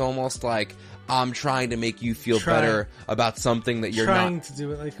know? It's almost like I'm trying to make you feel better about something that you're trying not to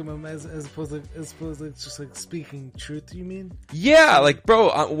do it, like, as opposed to just like speaking truth. You mean? Yeah, like,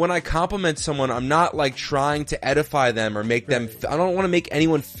 bro, when I compliment someone, I'm not like trying to edify them or make them. I don't want to make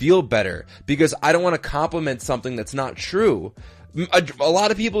anyone feel better because I don't want to compliment something that's not true. A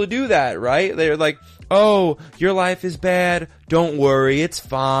lot of people do that, right? They're like, oh, your life is bad. Don't worry. It's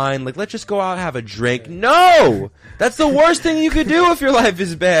fine. Like, let's just go out and have a drink. No! That's the worst thing you could do if your life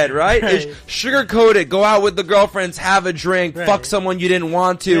is bad, right? Is sugarcoat it. Go out with the girlfriends, have a drink, fuck someone you didn't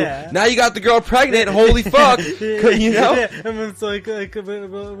want to. Yeah. Now you got the girl pregnant. Holy fuck. You know? Yeah. And it's like it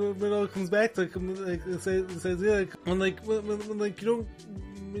all comes back to, like, it says, yeah, like,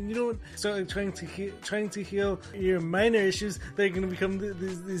 when you don't start like trying to heal your minor issues, they're going to become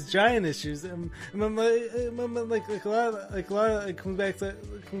these giant issues. And like a lot it comes back to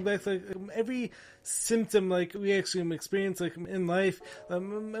like, every symptom like we actually experience like in life.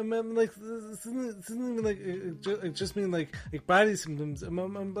 Like this isn't even like just mean like body symptoms.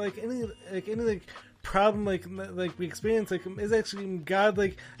 Like any problem like we experience like is actually God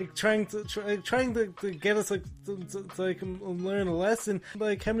like trying to get us like to like learn a lesson.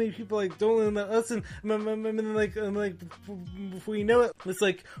 Like, how many people like don't learn that lesson, and like before you know it, it's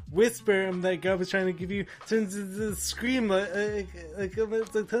like whisper that God was trying to give you turns into a scream like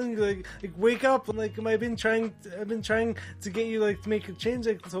it's like telling you like wake up. Like, I've been trying to get you like to make a change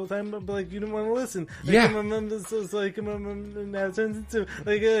like this whole time, but like you didn't want to listen. Like, yeah. So it's like now it turns into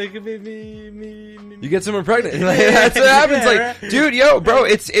like me. You get someone pregnant. Like, that's what happens. Like, dude, yo, bro,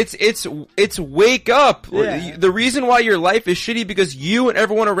 it's wake up. Yeah. The reason why your life is shitty because you and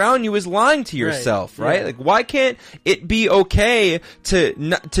everyone around you is lying to yourself, right? Yeah. Like, why can't it be okay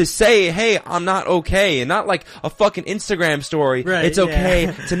to say, hey, I'm not okay, and not like a fucking Instagram story. Right, it's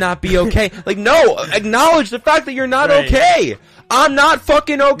okay to not be okay. Like, no, acknowledge the fact that you're not okay. I'm not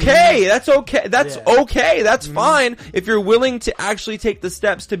fucking okay. That's okay. That's okay. That's fine if you're willing to actually take the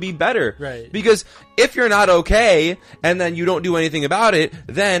steps to be better. Right. Because if you're not okay and then you don't do anything about it,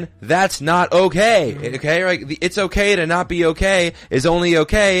 then that's not okay. Okay? Right? It's okay to not be okay is only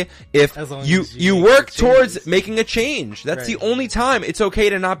okay if you work towards making a change. That's the only time it's okay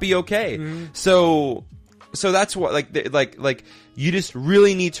to not be okay. So that's what like you just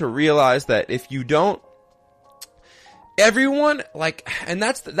really need to realize that if you don't, everyone, like, and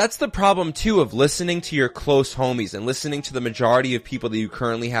that's the problem too of listening to your close homies and listening to the majority of people that you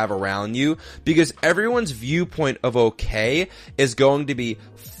currently have around you, because everyone's viewpoint of okay is going to be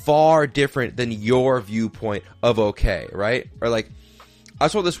far different than your viewpoint of okay, right? Or like, I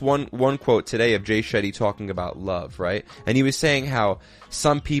saw this one quote today of Jay Shetty talking about love, right? And he was saying how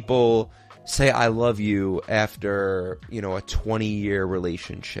some people say I love you after, you know, a 20-year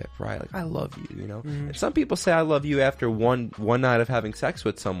relationship, right? Like, I love you, you know? And some people say I love you after one night of having sex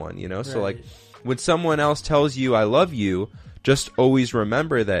with someone, you know? So, like, when someone else tells you I love you, just always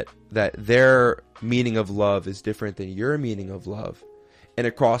remember that their meaning of love is different than your meaning of love. And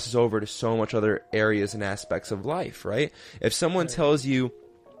it crosses over to so much other areas and aspects of life, right? If someone tells you,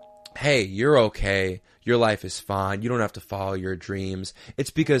 hey, you're okay, your life is fine, you don't have to follow your dreams, it's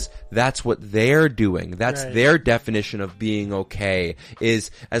because that's what they're doing. That's their definition of being okay,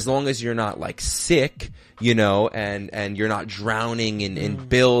 is as long as you're not like sick, you know, and you're not drowning in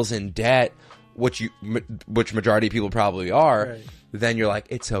bills and debt, which majority of people probably are, then you're like,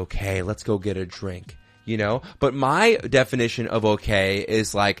 it's okay, let's go get a drink. You know, but my definition of okay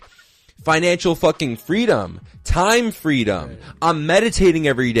is like financial fucking freedom, time freedom. I'm meditating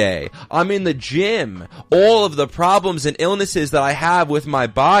every day. I'm in the gym. All of the problems and illnesses that I have with my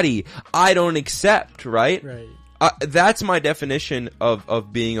body, I don't accept, right? That's my definition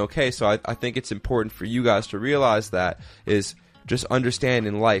of being okay. So I think it's important for you guys to realize that is just understand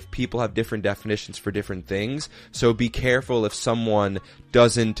in life, people have different definitions for different things. So be careful if someone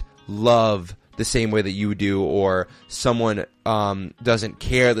doesn't love the same way that you do, or someone doesn't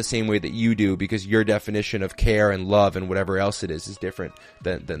care the same way that you do, because your definition of care and love and whatever else it is different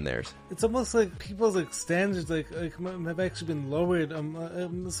than theirs. It's almost like people's like standards like have actually been lowered.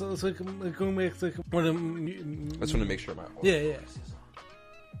 So it's like going back to like one of I just want to make sure my yeah.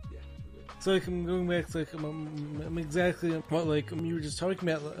 So like I'm going back to like exactly what like you were just talking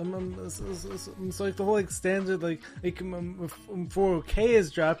about. So like the whole like standard like 4K is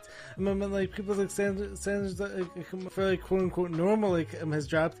dropped. Like people's like standards like, for like quote unquote normal like has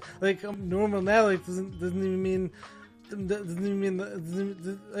dropped. Like normal now like doesn't even mean. Like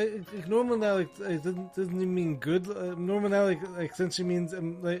normal now like doesn't even mean good. Normal now like essentially means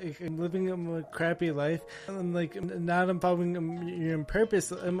like I'm living a crappy life and like not following your purpose.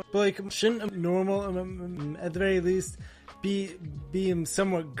 But like shouldn't normal at the very least be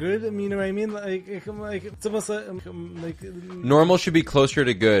somewhat good? I mean, you know what I mean? Like it's almost like normal should be closer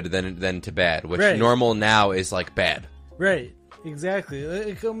to good than to bad. Which normal now is like bad. Right. Exactly.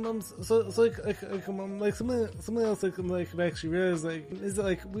 Like, so like something else like I've actually realized like is that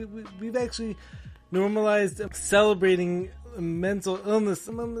like we've actually normalized celebrating mental illness.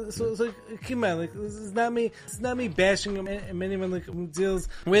 So it's like keep in mind like this is not me. It's not me bashing anyone like who deals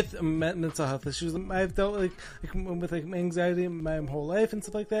with mental health issues. I've dealt with like anxiety my whole life and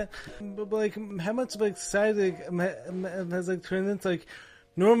stuff like that. But like how much like society has like turned into like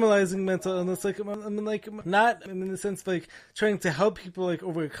normalizing mental illness, like not in the sense of like trying to help people like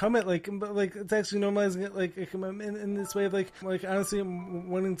overcome it, like but like it's actually normalizing it like in this way of like honestly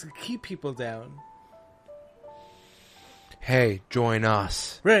wanting to keep people down. Hey, join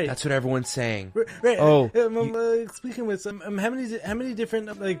us. Right. That's what everyone's saying. Right. Oh, speaking with how many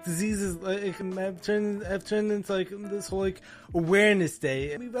different like diseases like have turned into like this whole like awareness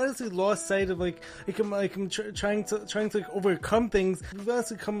day. We've honestly lost sight of like trying to like overcome things. We've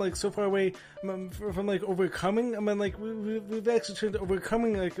honestly come like so far away from like overcoming. I mean like we've actually turned to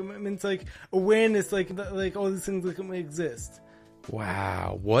overcoming like into like awareness like all these things like exist.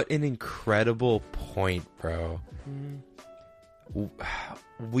 Wow, what an incredible point, bro.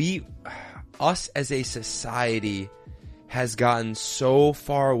 Us as a society has gotten so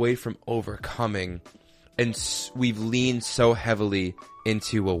far away from overcoming, and we've leaned so heavily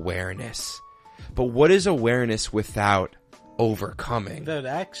into awareness. But what is awareness without overcoming? Without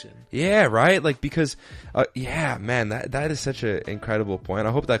action. Yeah, right? Like, because, yeah, man, that is such an incredible point.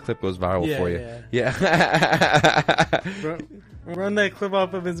 I hope that clip goes viral for you. Yeah. Run that clip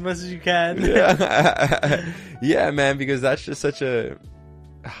off of as much as you can. Yeah, man, because that's just such a...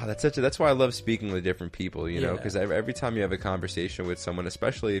 that's why I love speaking with different people, you know, because every time you have a conversation with someone,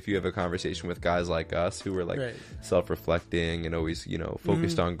 especially if you have a conversation with guys like us who are like self-reflecting and always, you know,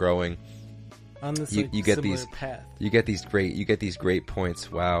 focused on growing, on this you get these path. You get these great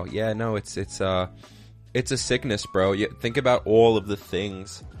points. Wow. Yeah, no, it's a sickness, bro. Think about all of the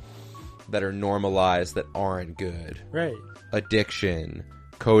things that are normalized that aren't good. Right. Addiction,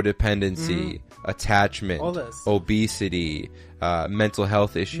 codependency, attachment, all this. Obesity, mental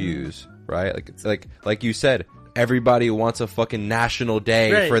health issues, right? Like you said, everybody wants a fucking national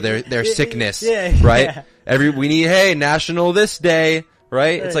day for their sickness, right? We need national this day,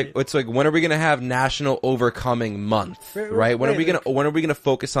 right? It's like when are we gonna have National Overcoming Month, right? When are we gonna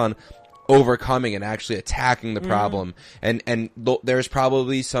focus on overcoming and actually attacking the problem? And there's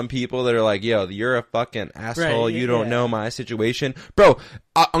probably some people that are like, yo, you're a fucking asshole, you don't know my situation, bro.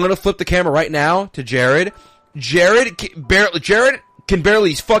 I'm gonna flip the camera right now to Jared. Jared can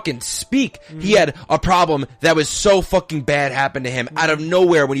barely fucking speak. He had a problem that was so fucking bad happen to him out of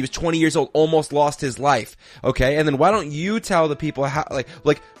nowhere when he was 20 years old, almost lost his life. Okay, and then why don't you tell the people how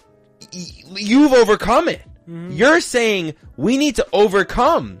like you've overcome it? You're saying we need to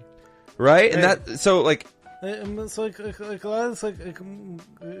overcome, right? And that, so like, so like a lot of this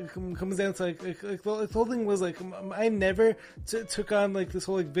comes down to the whole thing was I never took on this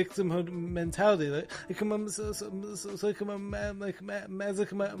whole victimhood mentality. I've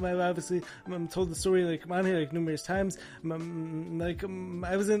obviously told the story on here numerous times. I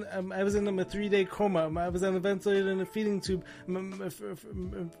was in a 3-day coma. I was on a ventilator in a feeding tube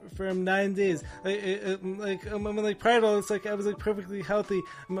for 9 days. Prior to all this, I was perfectly healthy.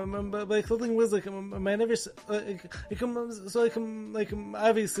 But the whole thing was I never.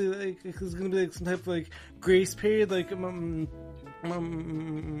 Obviously there's gonna be some type of grace period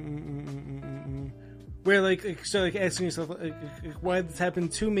where start asking yourself why this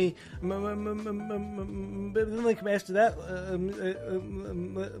happened to me, but then after that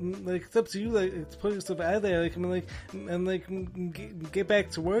it's up to you to put yourself out there get back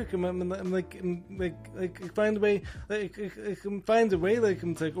to work and find a way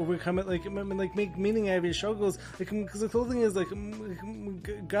to overcome it make meaning out of your struggles because the whole thing is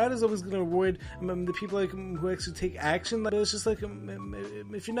God is always going to reward the people who actually take action, but it's just if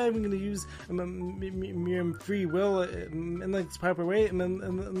you're not even going to use mere free will in the proper way, and then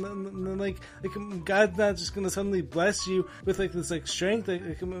God's not just gonna suddenly bless you with this strength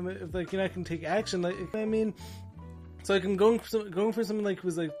if you're not gonna take action. I mean, so I'm going for someone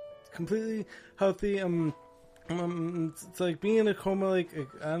who's completely healthy. It's being in a coma,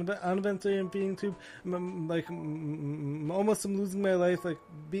 on a ventilator and feeding tube. Almost I'm losing my life.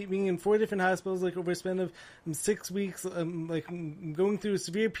 Being in 4 different hospitals, over a span of 6 weeks. Going through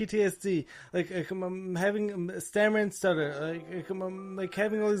severe PTSD. I'm having a stammer and stutter.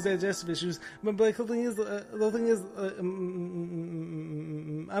 Having all these digestive issues. But the thing is,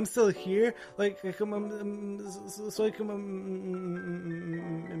 I'm still here.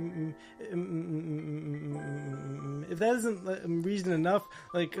 If that isn't reason enough,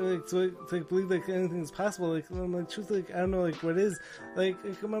 to believe anything is possible, truthfully, I don't know what is.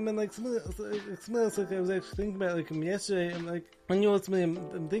 Something else I was actually thinking about yesterday, and when you ultimately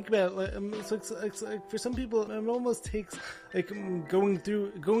I'm thinking about for some people it almost takes going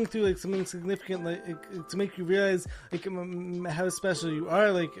through something significant to make you realize how special you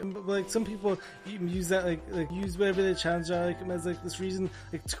are. Some people use that use whatever their challenges are as this reason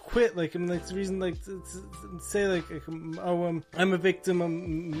to quit, this reason to say I'm a victim.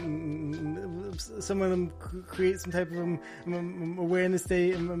 Someone create some type of awareness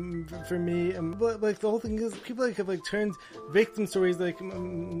day for me. But the whole thing is people have turned victim stories into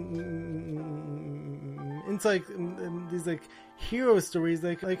these hero stories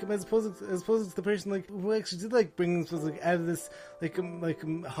as opposed to the person who actually did bring themselves out of this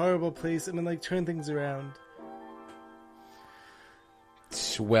horrible place and turn things around.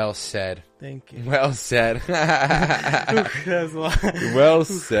 Well said. Thank you. Well said. That was a lot. Well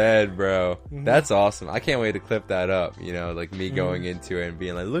said, bro. That's awesome. I can't wait to clip that up. Me going into it and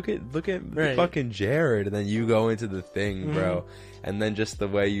being look at right. fucking Jared, and then you go into the thing, bro, and then just the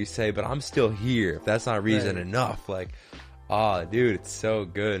way you say, "But I'm still here." If that's not reason enough, dude, it's so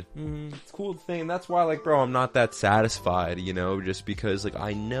good. It's a cool thing. That's why, bro, I'm not that satisfied. Just because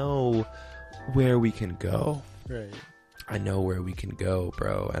I know where we can go. Right. I know where we can go,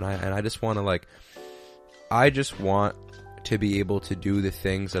 bro, and I just want to I just want to be able to do the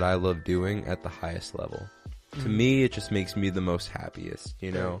things that I love doing at the highest level. To me, it just makes me the most happiest.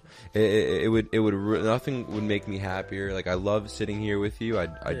 It would nothing would make me happier. I love sitting here with you.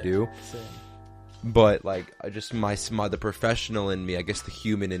 I do. Same. But I just the professional in me, I guess the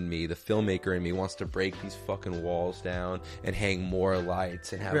human in me, the filmmaker in me wants to break these fucking walls down and hang more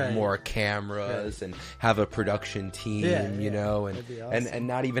lights and have more cameras and have a production team, and awesome. and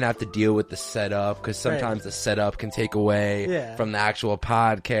not even have to deal with the setup, because sometimes the setup can take away from the actual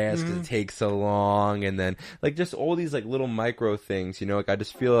podcast because it takes so long, and then just all these little micro things, I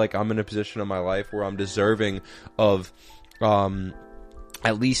just feel I'm in a position of my life where I'm deserving of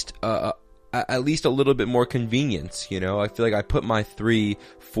at least a little bit more convenience, I feel I put my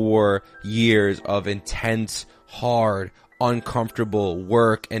 3-4 years of intense, hard, uncomfortable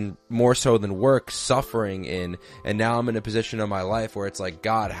work, and more so than work, suffering in, and now I'm in a position of my life where it's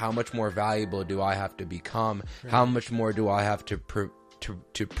God, how much more valuable do I have to become? Right. How much more do I have to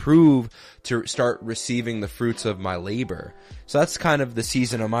prove to start receiving the fruits of my labor? So that's kind of the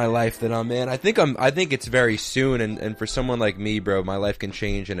season of my life that I'm in. I think it's very soon, and for someone like me, bro, my life can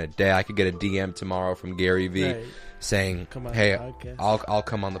change in a day. I could get a DM tomorrow from Gary V saying, "Hey, I'll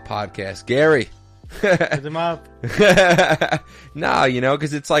come on the podcast, Gary." Hit him up. Nah,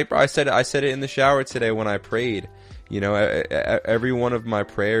 because it's bro, I said it in the shower today when I prayed. Every one of my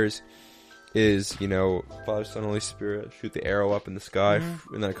prayers is, you know, Father, Son, Holy Spirit, shoot the arrow up in the sky,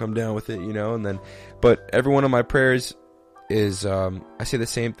 and then I come down with it, you know, and then, but every one of my prayers is, I say the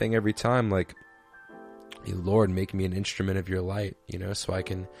same thing every time, like, Lord, make me an instrument of your light, you know, so I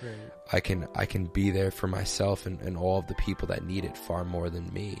can be there for myself and all of the people that need it far more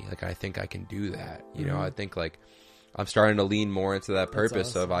than me. Like, I think I can do that, you know. I think, like, I'm starting to lean more into that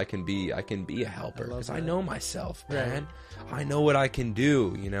purpose of I can be a helper, because I know myself, man. I know what I can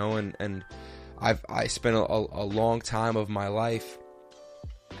do, you know, and I spent a long time of my life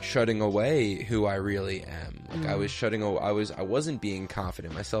shutting away who I really am. Like, I wasn't being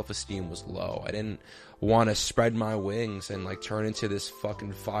confident. My self-esteem was low. I didn't want to spread my wings and, like, turn into this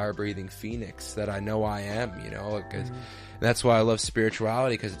fucking fire-breathing phoenix that I know I am, you know, because and that's why I love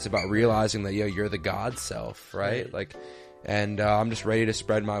spirituality, because it's about realizing that, you're the God self, right? Like, and I'm just ready to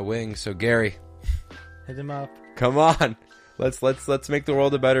spread my wings. So, Gary, hit him up. Come on. Let's make the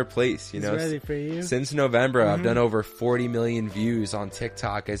world a better place, you know. Ready for you. Since November, I've done over 40 million views on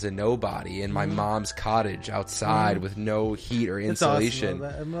TikTok as a nobody in my mom's cottage outside with no heat or insulation.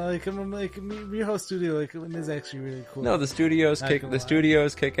 Awesome, I'm like your whole studio, like, is actually really cool. No, the studios kick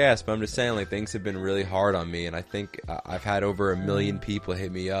ass, but I'm just saying, like, things have been really hard on me, and I think I've had over 1 million people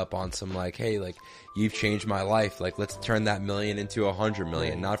hit me up on some, like, hey, like, you've changed my life. Like, let's turn that 1 million into 100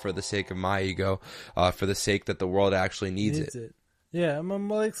 million, not for the sake of my ego, for the sake that the world actually needs it. Yeah, I'm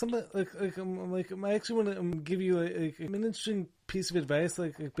like something like I actually want to give you like an interesting piece of advice,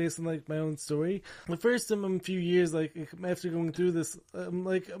 like based on, like, my own story. The first a few years, like after going through this,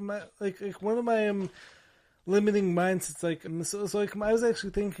 like one of my limiting mindsets, like, so like I was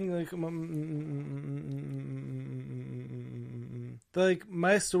actually thinking, like, like,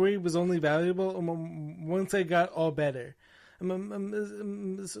 my story was only valuable once I got all better. So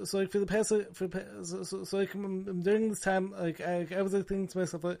like for the past, so like during this time, like I was, like, thinking to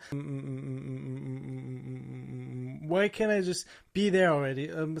myself, like, why can't I just be there already?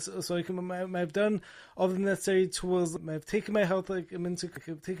 So like I've done all the necessary tools. I've taken my health, like,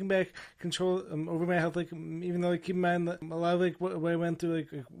 I've taken back control over my health. Like, even though, like, keep in mind that a lot of, like, what I went through, like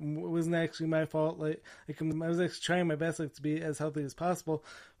wasn't actually my fault. Like I was actually trying my best, like, to be as healthy as possible.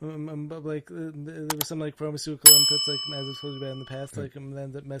 But, like, there was some, like, pharmaceutical inputs, like, as I've told you about in the past, like, that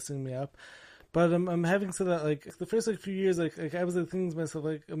ended up messing me up. But I'm having said that, like, the first, like, few years, like I was, like, thinking to myself,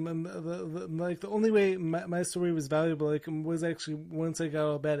 like, the only way my story was valuable, like, was actually once I got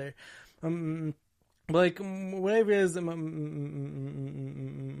all better. Like, what I realized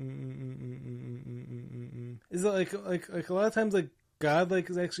is that, like a lot of times, like, God, like,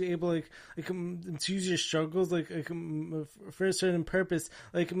 is actually able, like to use your struggles, like for a certain purpose.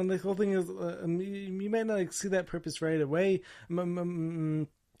 Like, the whole thing is, you might not, like, see that purpose right away. But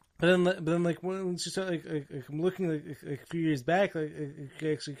then, like, once you start, like I'm looking, like a few years back, like, you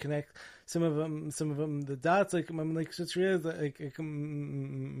can actually connect some of them, the dots. Like, I'm like, just realize that, like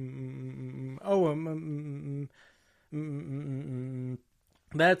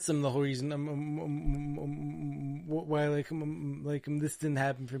that's the whole reason why, like this didn't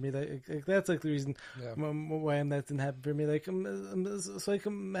happen for me. Like that's, like, the reason why that didn't happen for me. Like, so, like,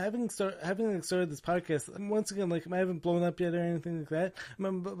 I'm having started this podcast. Once again, like, I haven't blown up yet or anything like that.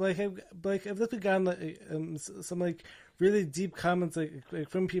 But, like, I've definitely gotten, like, some, like, really deep comments, like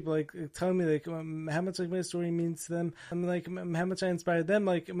from people, like, telling me, like, how much, like, my story means to them, and, like, how much I inspired them.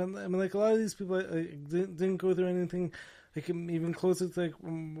 Like, like, a lot of these people, like, didn't go through anything, like, even closer to, like,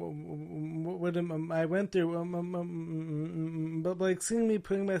 what I went through. But, like, seeing me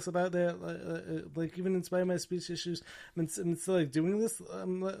putting myself out there, like, even in spite of my speech issues, and still, like, doing this,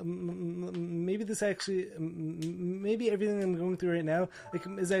 maybe this actually, maybe everything I'm going through right now, like,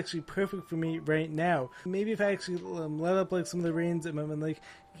 is actually perfect for me right now. Maybe if I actually let up, like, some of the reins and, like,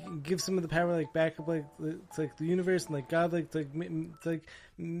 give some of the power, like, back up, like, to, like, the universe and, like, God, like, to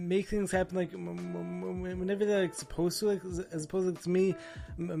make things happen, like, whenever they're, like, supposed to, like, as opposed to me,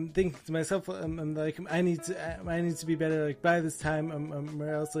 I'm thinking to myself, like, I need to be better, like, by this time,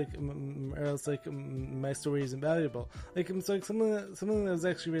 or else, like, my story isn't valuable. Like, so, like, something that was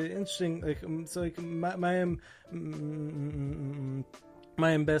actually really interesting, like, so, like,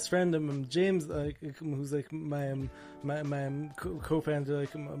 my best friend, James, like, who's, like, my co-founder,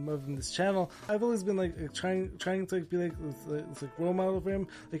 like, of this channel. I've always been, like, trying to, like, be, like, this, like, role model for him.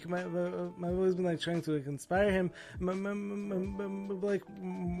 Like, I've always been, like, trying to, like, inspire him. Like,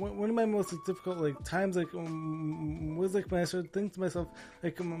 one of my most, like, difficult, like, times, like, was, like, when I started thinking to myself,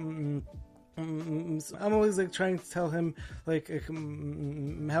 like, I'm always like trying to tell him like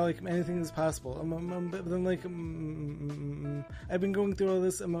how like anything is possible. But then like I've been going through all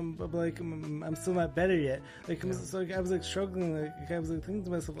this, but like I'm still not better yet. Like, so, like I was like struggling. Like I was like thinking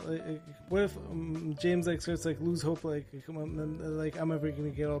to myself, like what if James like starts like lose hope, like I'm ever gonna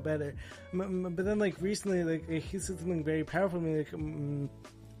get all better. But then like recently, like he said something very powerful to me, like.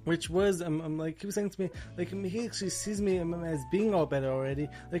 Which was, like, he was saying to me, like, he actually sees me as being all better already,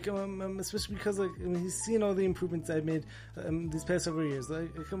 like, especially because, like, he's seen all the improvements I've made these past several years, like,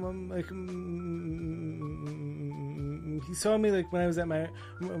 he saw me, like, when I was at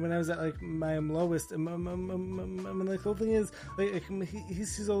like, my lowest, and, like, the whole thing is, like, he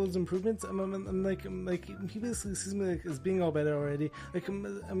sees all those improvements, and, like, he basically sees me, like, as being all better already, like, and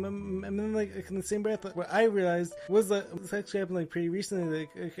then, like, in the same breath, like, what I realized was that this actually happened, like, pretty recently,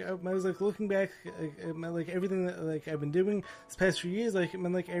 like, I was like looking back at my, like everything that like I've been doing this past few years, like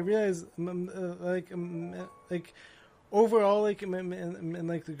I realized like overall, like in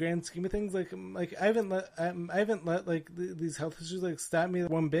like the grand scheme of things, like I haven't let like these health issues like stop me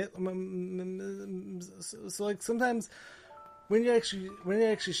one bit. So like sometimes. When you're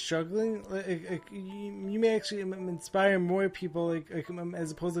actually struggling, like you may actually inspire more people, like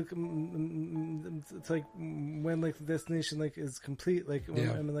as opposed to it's like when like the destination like is complete, like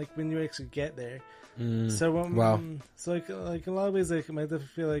like when you actually get there. So wow. So like in a lot of ways, like I definitely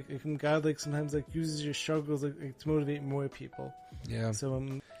feel like God like sometimes like uses your struggles like to motivate more people. Yeah.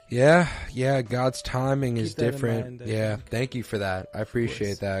 So yeah. God's timing is different. Mind, thank you for that. I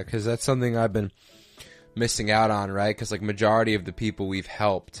appreciate that because that's something I've been missing out on, right? Because like majority of the people we've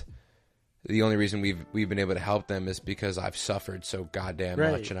helped, the only reason we've been able to help them is because I've suffered so goddamn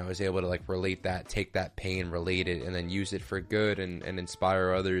much, and I was able to like relate that, take that pain, relate it, and then use it for good and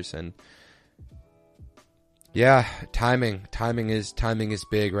inspire others. And yeah, timing is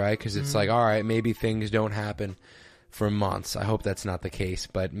big, right? Because it's like, all right, maybe things don't happen for months. I hope that's not the case,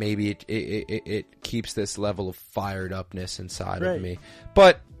 but maybe it keeps this level of fired upness inside of me.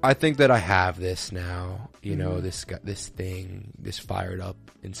 But I think that I have this now, you know, this fired up,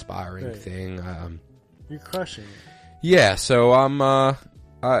 inspiring thing. You're crushing it. Yeah, so I'm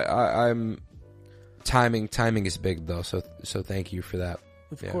timing is big though. So thank you for that.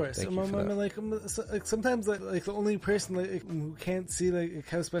 Of course, like sometimes like the only person like who can't see like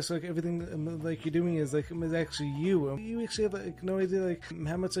how special like everything like you're doing is actually you. You actually have like no idea like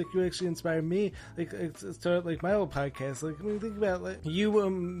how much like you actually inspire me. Like to start like my old podcast. Like when you think about like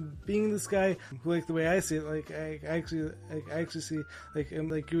you being this guy who like the way I see it, like I actually see like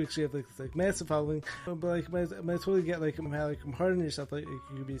you actually have like massive following. But like I totally get like how like hard on yourself like you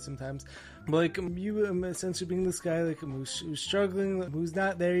can be sometimes. But like you essentially being this guy like who's struggling, like, who's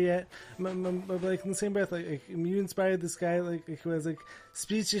not there yet, but like in the same breath, like you inspired this guy like who has like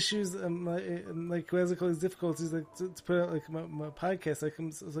speech issues, like who has like all these difficulties, like to put out like my podcast, like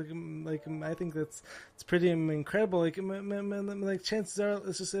I think it's pretty incredible. Like chances are,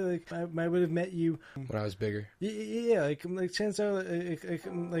 let's just say like I would have met you when I was bigger. Yeah, like chances are it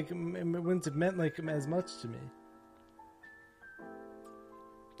wouldn't have meant like as much to me.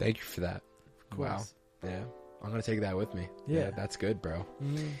 Thank you for that. Wow. Yeah. I'm going to take that with me. Yeah. That's good, bro.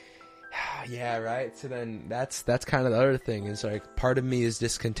 Mm-hmm. Yeah, right. So then that's kind of the other thing is like part of me is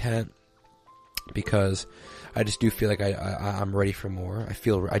discontent because I just do feel like I'm ready for more. I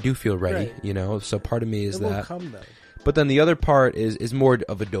do feel ready, you know? So part of me is that. Come, though. But then the other part is more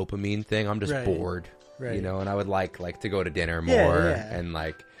of a dopamine thing. I'm just bored, you know, and I would like to go to dinner more and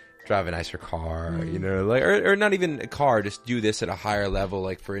like drive a nicer car, you know, like or not even a car, just do this at a higher level.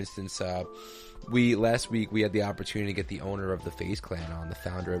 Like for instance, last week we had the opportunity to get the owner of the Face Clan on, the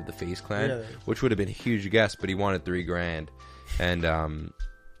founder of the Face Clan, which would have been a huge guest, but he wanted $3,000, and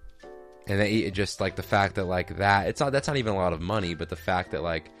it just like the fact that like that's not even a lot of money, but the fact that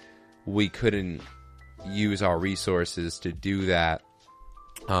like we couldn't use our resources to do that,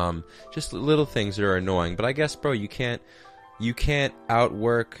 just little things that are annoying. But I guess, bro, you can't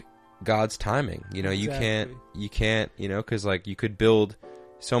outwork God's timing, you know. Exactly. You can't, you know, because like you could build.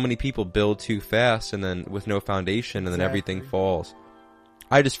 So many people build too fast and then with no foundation and then everything falls.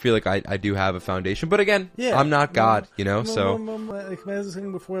 I just feel like I do have a foundation, but again, I'm not God, you know. So like I was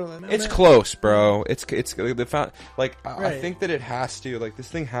saying before, it's close, bro. It's the I think that it has to this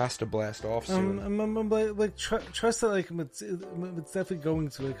thing has to blast off soon. Trust that it's definitely going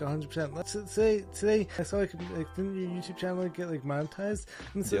to 100%. Let's say today I saw didn't your YouTube channel get monetized?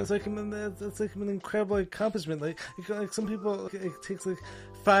 And so it's that's an incredible accomplishment. Like some people it takes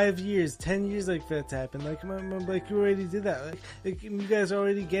 5 years, 10 years for that to happen. You already did that. Like you guys are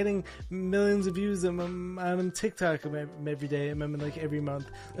already getting millions of views on TikTok every day, like every month.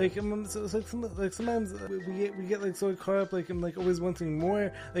 Like so sometimes we get like so caught up like I'm like always wanting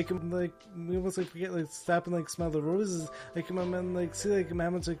more. Like we almost like forget like stop and like smell the roses. Like and like see like how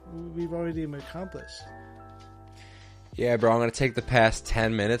much like we've already accomplished. Yeah, bro, I'm gonna take the past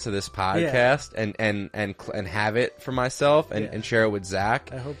 10 minutes of this podcast and have it for myself and share it with Zach.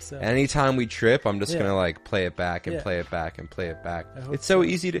 I hope so. And anytime we trip, I'm just gonna like play it back and play it back and play it back. It's so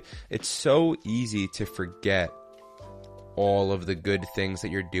easy to forget all of the good things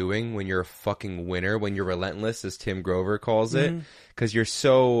that you're doing when you're a fucking winner, when you're relentless, as Tim Grover calls it, because you're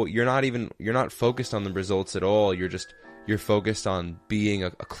not focused on the results at all. You're focused on being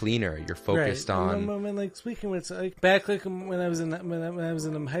a cleaner. You're focused on. And like speaking with like back like when I was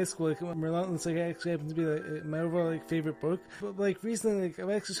in high school, like Relentless like actually happened to be like my overall like favorite book. But like recently, like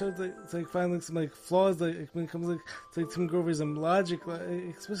I've actually started to like find like some like flaws like when it comes like to like Tim Grover's logic, like,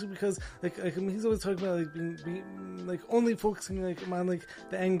 especially because like he's always talking about like being like only focusing like on like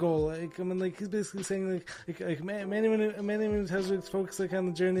the end goal. Like like he's basically saying like many times like focus like on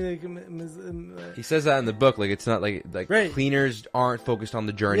the journey. Like he says that in the book. Like it's not like. Right. Cleaners aren't focused on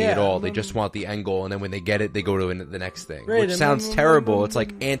the journey at all. They just want the end goal, and then when they get it, they go to the next thing. Right. Which sounds terrible. It's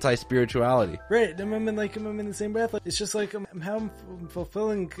like anti-spirituality. Right. And in the same breath, like, it's just like how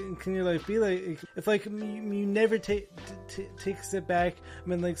fulfilling can your life be? Like if like you never take a step back. I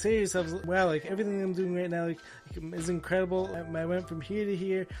mean, like say to yourself, wow, like everything I'm doing right now like is incredible. I went from here to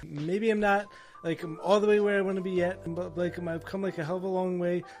here. Maybe I'm not like I'm all the way where I want to be yet, but like I've come like a hell of a long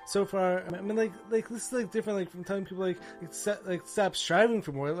way so far. I mean, like this is like different. Like from telling people like stop striving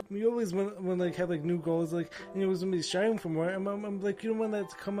for more. Like, you always want like have like new goals. Like you always want to be striving for more. I'm like you don't want that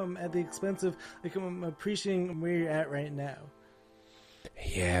to come at the expense of like I'm appreciating where you're at right now.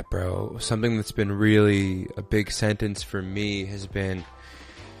 Yeah, bro. Something that's been really a big sentence for me has been,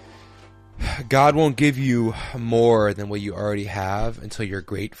 God won't give you more than what you already have until you're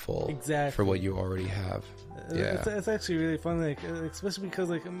grateful for what you already have. Yeah, it's actually really fun, like especially because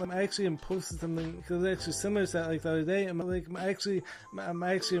like I actually posted something because it's actually similar to that like the other day. I'm actually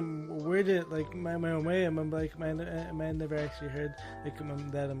worded it like my own way. I'm like I never actually heard like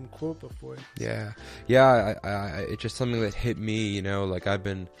that quote before. Yeah. It's just something that hit me. You know, like I've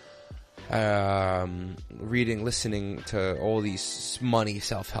been listening to all these money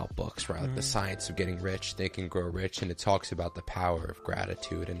self-help books, right? Like The Science of Getting Rich, Think and Grow Rich, and it talks about the power of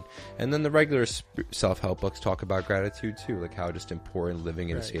gratitude, and then the regular self-help books talk about gratitude too, like how just important living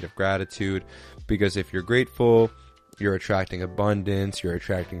in a state of gratitude, because if you're grateful, you're attracting abundance, you're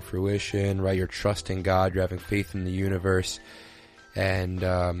attracting fruition, right? You're trusting God, you're having faith in the universe. And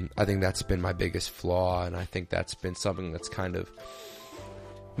I think that's been my biggest flaw, and I think that's been something that's kind of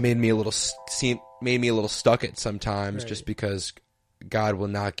made me a little stuck at sometimes, just because God will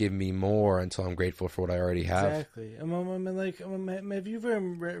not give me more until I'm grateful for what I already have. Exactly. Have you ever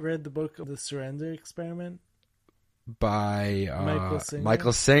read the book of The Surrender Experiment by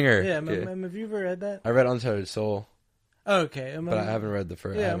Michael Singer? Yeah. Have you ever read that? I read Untethered Soul. Okay, but I haven't read the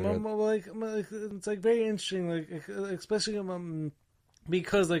first. Yeah, it's like very interesting, like especially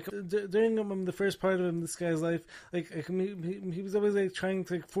because like during the first part of this guy's life, like he was always like trying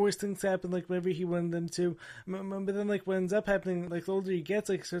to like force things to happen like whenever he wanted them to, but then like what ends up happening, like the older he gets,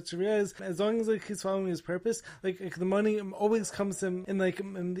 like starts to realize as long as like he's following his purpose, like the money always comes to him in like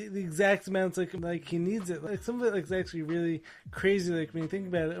in the exact amounts like he needs it. Like some of it like is actually really crazy, like when you think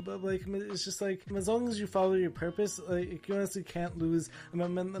about it, but like it's just like as long as you follow your purpose, like you honestly can't lose.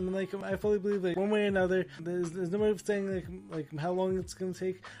 I fully believe like one way or another, there's no way of saying like how long it's going to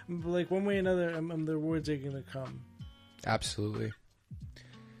take, but like one way or another, the rewards are going to come. Absolutely.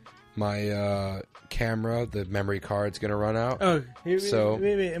 My camera, the memory card's going to run out. Oh, wait. Can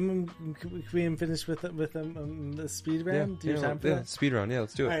we finish with the speed round? Do you have time for that? Speed round. Yeah,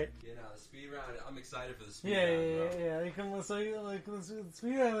 let's do it. All right. Yeah, no, the speed round. I'm excited for the speed round. Yeah. The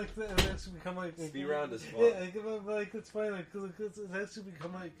speed round it's actually become like speed round is fun. Yeah, like it's funny, like it's actually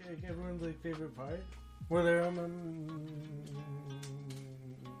become like everyone's like favorite part. Whether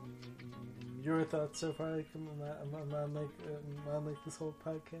your thoughts so far, like on like this whole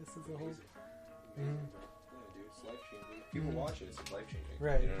podcast as a whole. Yeah, dude, it's life changing. People watch it, it's life changing.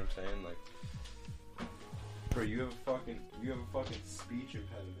 Right. You know what I'm saying? Like, bro, you have a fucking speech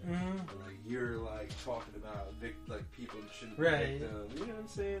impediment. Like you're like talking about like people shouldn't be victims. You know what I'm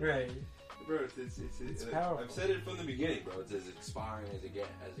saying? Right. Bro, it's powerful. I've said it from the beginning, bro. It's as inspiring as it gets.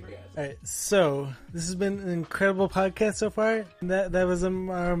 All right, so this has been an incredible podcast so far. That was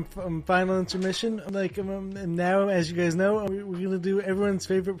our final intermission. Like now, as you guys know, we're gonna do everyone's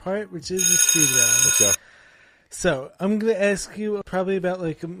favorite part, which is the speed round. Let's go. So I'm gonna ask you probably about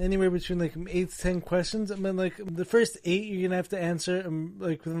like anywhere between like 8 to 10 questions. And then like the first 8 you're gonna have to answer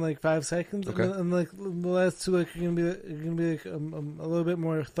like within like 5 seconds. Okay. And like the last 2 like you're gonna be like a little bit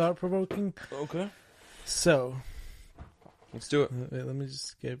more thought provoking. Okay. So Let's do it. wait, let me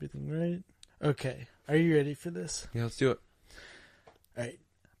just get everything right. Okay, are you ready for this? Yeah, let's do it. All right.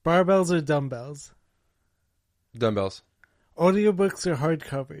 Barbells or dumbbells? Dumbbells. Audiobooks or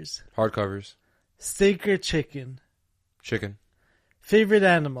hardcovers? Hardcovers. Steak or chicken? Chicken. Favorite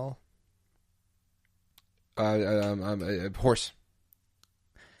animal? Horse.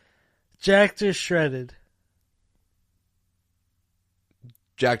 Jacked or shredded?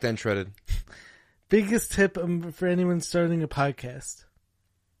 Jacked and shredded. Biggest tip for anyone starting a podcast?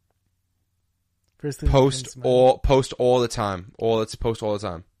 First thing Post all the time. Post all the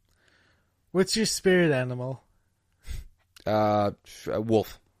time. What's your spirit animal?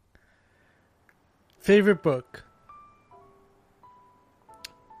 Wolf. Favorite book?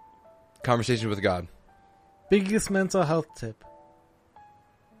 Conversation with God. Biggest mental health tip?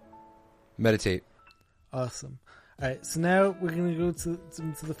 Meditate. Awesome. All right, so now we're going to go to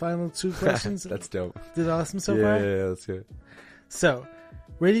the final 2 questions. That's dope. Did awesome so far? Yeah, that's good. So,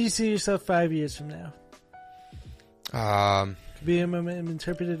 where do you see yourself 5 years from now? Could be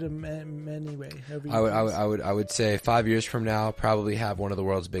interpreted in many ways. I would say 5 years from now, probably have one of the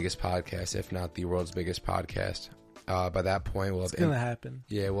world's biggest podcasts, if not the world's biggest podcast. By that point, it's going to happen.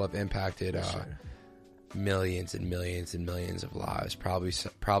 Yeah, we'll have impacted sure. millions and millions and millions of lives.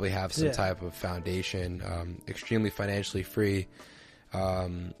 Probably have some type of foundation. Extremely financially free.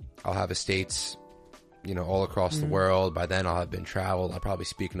 I'll have estates, all across the world. By then, I'll have been traveled. I'll probably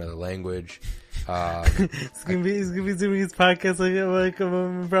speak another language. He's gonna be doing his podcast like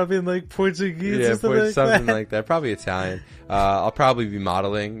probably in like Portuguese or something like that. Probably Italian. I'll probably be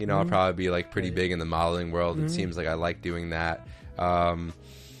modeling. I'll probably be like pretty big in the modeling world. It seems like I like doing that. I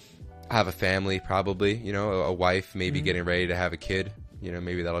have a family, probably. A wife, maybe getting ready to have a kid.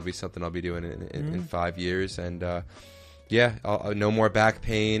 Maybe that'll be something I'll be doing in 5 years. And I'll no more back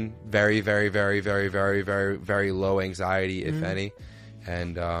pain. Very, very, very, very, very, very, very low anxiety, if any.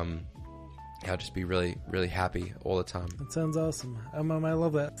 And I'll just be really, really happy all the time. That sounds awesome. I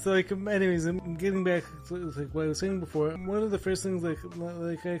love that. So, anyways, I'm getting back to what I was saying before. One of the first things, I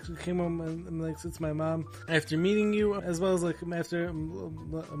actually came home and said to my mom after meeting you, as well as after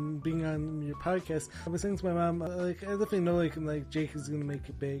being on your podcast. I was saying to my mom, I definitely know Jake is gonna make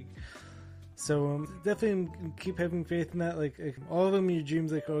it big. So definitely keep having faith in that. All of them, your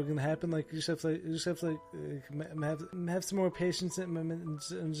dreams are going to happen. You just have to have some more patience and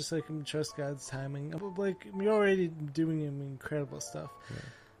just trust God's timing. You're already doing incredible stuff. Yeah.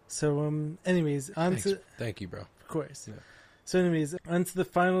 So anyways, thank you, bro. Of course. Yeah. So anyways, on to the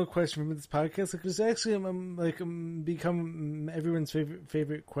final question from this podcast. It's actually become everyone's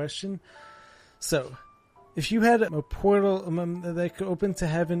favorite question. So, if you had a portal that could open to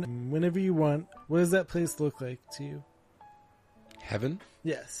heaven whenever you want, what does that place look like to you? Heaven?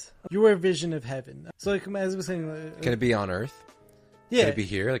 Yes. Your vision of heaven. So, as I was saying... can it be on Earth? Yeah. Can it be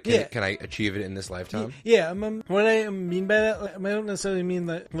here? Can I achieve it in this lifetime? Yeah. What I mean by that, I don't necessarily mean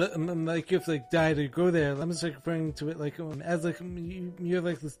that you have to die to go there. I'm just referring to it as you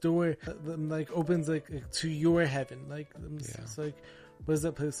have this door that opens to your heaven. It's what does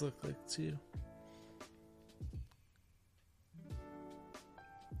that place look like to you?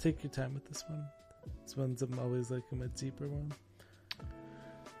 Take your time with this one. This one's always a deeper one.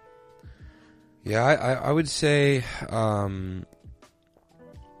 Yeah, I would say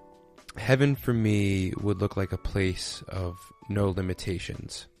heaven for me would look like a place of no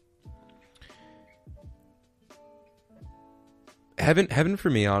limitations. Heaven for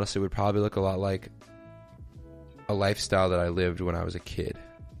me, honestly, would probably look a lot like a lifestyle that I lived when I was a kid.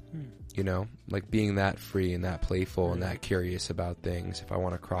 Being that free and that playful and that curious about things. If I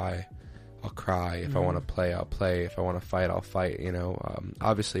want to cry, I'll cry. If I want to play, I'll play. If I want to fight, I'll fight.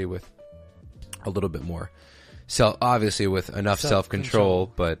 Obviously with a little bit more obviously with enough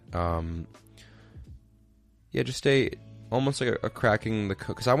self-control, but just stay almost like a cracking the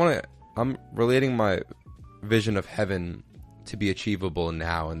code. Because I'm relating my vision of heaven to be achievable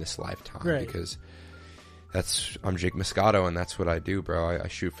now in this lifetime. Right. Because I'm Jake Moscato, and that's what I do, bro. I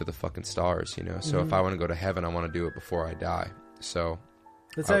shoot for the fucking stars, So if I want to go to heaven, I want to do it before I die. So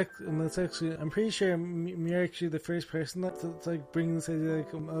That's actually, I'm pretty sure you're actually the first person to like bring this idea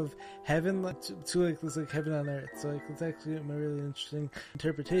like of heaven like to like this like heaven on earth. So like it's actually a really interesting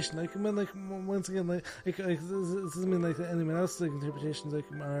interpretation. Like when like once again like this doesn't mean like anyone else's like interpretations like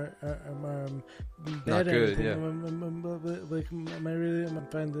are not better. good. Yeah. Like I really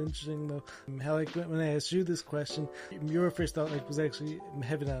find it interesting though how like when I asked you this question, your first thought like was actually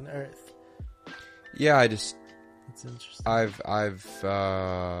heaven on earth. Yeah, It's interesting. I've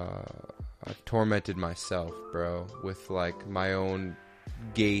tormented myself, bro, with like my own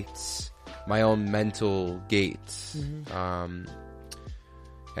gates, my own mental gates.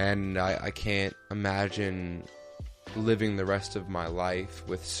 And I can't imagine living the rest of my life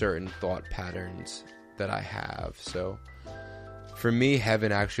with certain thought patterns that I have. So for me,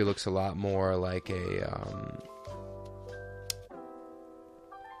 heaven actually looks a lot more like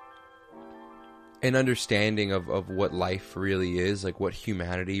an understanding of what life really is, like what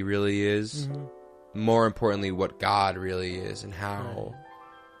humanity really is. More importantly, what God really is, and how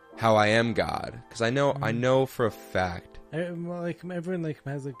I am God. Because I know for a fact. Like everyone like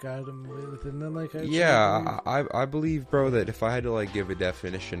has a God within them. Like I believe, bro, that if I had to like give a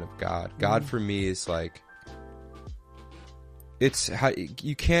definition of God for me is like. It's how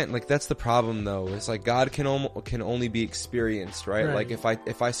you can't like. That's the problem, though. It's like God can only be experienced, right? Like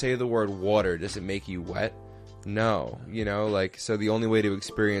if I say the word water, does it make you wet? No, like so. The only way to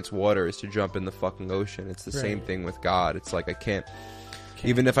experience water is to jump in the fucking ocean. It's the same thing with God. It's like I can't.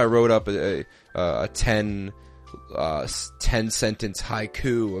 Even if I wrote up a 10 sentence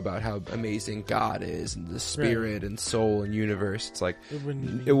haiku about how amazing God is and the spirit and soul and universe, it's like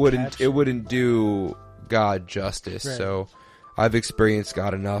it wouldn't do God justice. So. I've experienced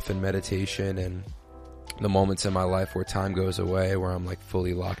God enough in meditation and the moments in my life where time goes away, where I'm like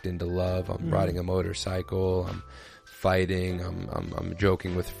fully locked into love. I'm riding a motorcycle. I'm fighting. I'm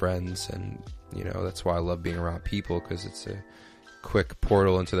joking with friends, and that's why I love being around people, because it's a quick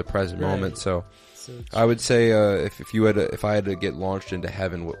portal into the present moment. So I would say if I had to get launched into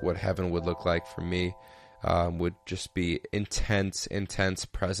heaven, what heaven would look like for me would just be intense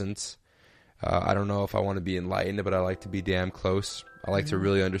presence. I don't know if I want to be enlightened, but I like to be damn close. I like to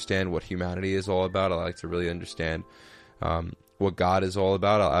really understand what humanity is all about. I like to really understand what God is all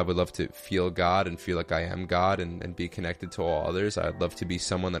about. I would love to feel God and feel like I am God and be connected to all others. I'd love to be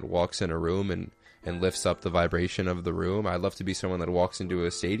someone that walks in a room and lifts up the vibration of the room. I'd love to be someone that walks into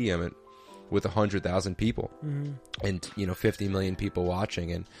a stadium with 100,000 people and 50 million people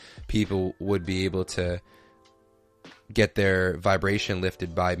watching, and people would be able to get their vibration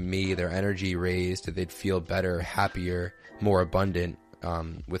lifted by me, their energy raised, they'd feel better, happier, more abundant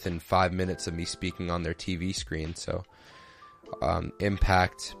within 5 minutes of me speaking on their TV screen. So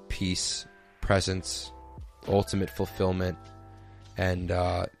impact, peace, presence, ultimate fulfillment, and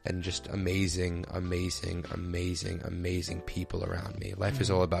just amazing people around me. Life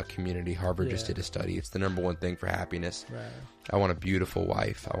is all about community. Harvard just did a study. It's the number one thing for happiness. I want a beautiful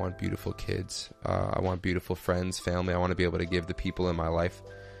wife. I want beautiful kids. I want beautiful friends, family. I want to be able to give the people in my life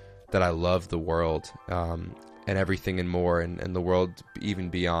that I love the world and everything and more, and the world even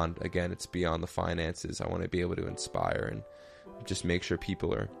beyond. Again, it's beyond the finances. I want to be able to inspire and just make sure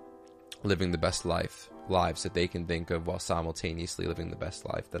people are living the best lives that they can think of, while simultaneously living the best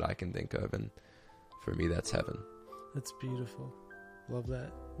life that I can think of. And for me, that's heaven. That's beautiful. Love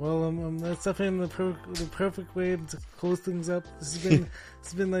that. Well, that's definitely the perfect way to close things up. This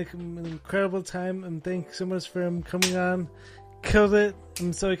has been like an incredible time, and thanks so much for coming on. Killed it.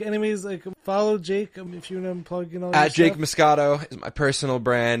 So anyways, follow Jake if you want to plug in all at Jake Moscato is my personal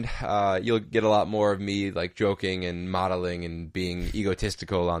brand. You'll get a lot more of me like joking and modeling and being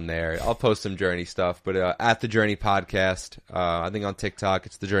egotistical on there. I'll post some Journey stuff, but at the Journey Podcast, I think on TikTok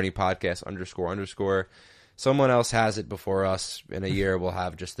it's the Journey Podcast __. Someone else has it before us. In a year we'll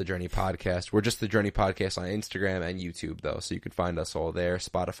have just the Journey Podcast. We're just the Journey Podcast on Instagram and YouTube though, so you can find us all there.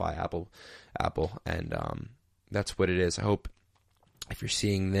 Spotify, Apple, and that's what it is. I hope. If you're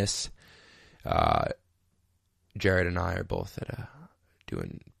seeing this, Jared and I are both at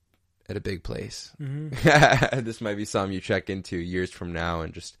a big place. This might be something you check into years from now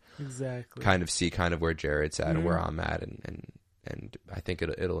and just kind of see kind of where Jared's at and where I'm at, and I think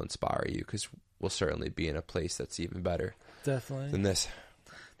it'll inspire you, because we'll certainly be in a place that's even better, than this.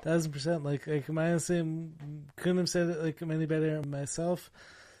 1000%. Like honestly, couldn't have said it any better myself.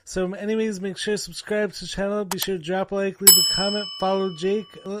 So anyways, make sure to subscribe to the channel. Be sure to drop a like, leave a comment, follow Jake.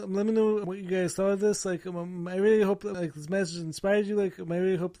 Let me know what you guys thought of this. I really hope that this message inspired you. I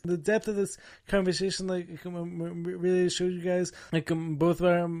really hope the depth of this conversation really showed you guys both of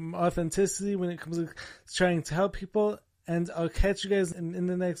our authenticity when it comes to trying to help people, And I'll catch you guys in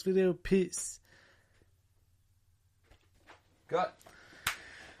the next video. Peace. Got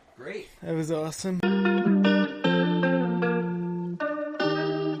great. That was awesome.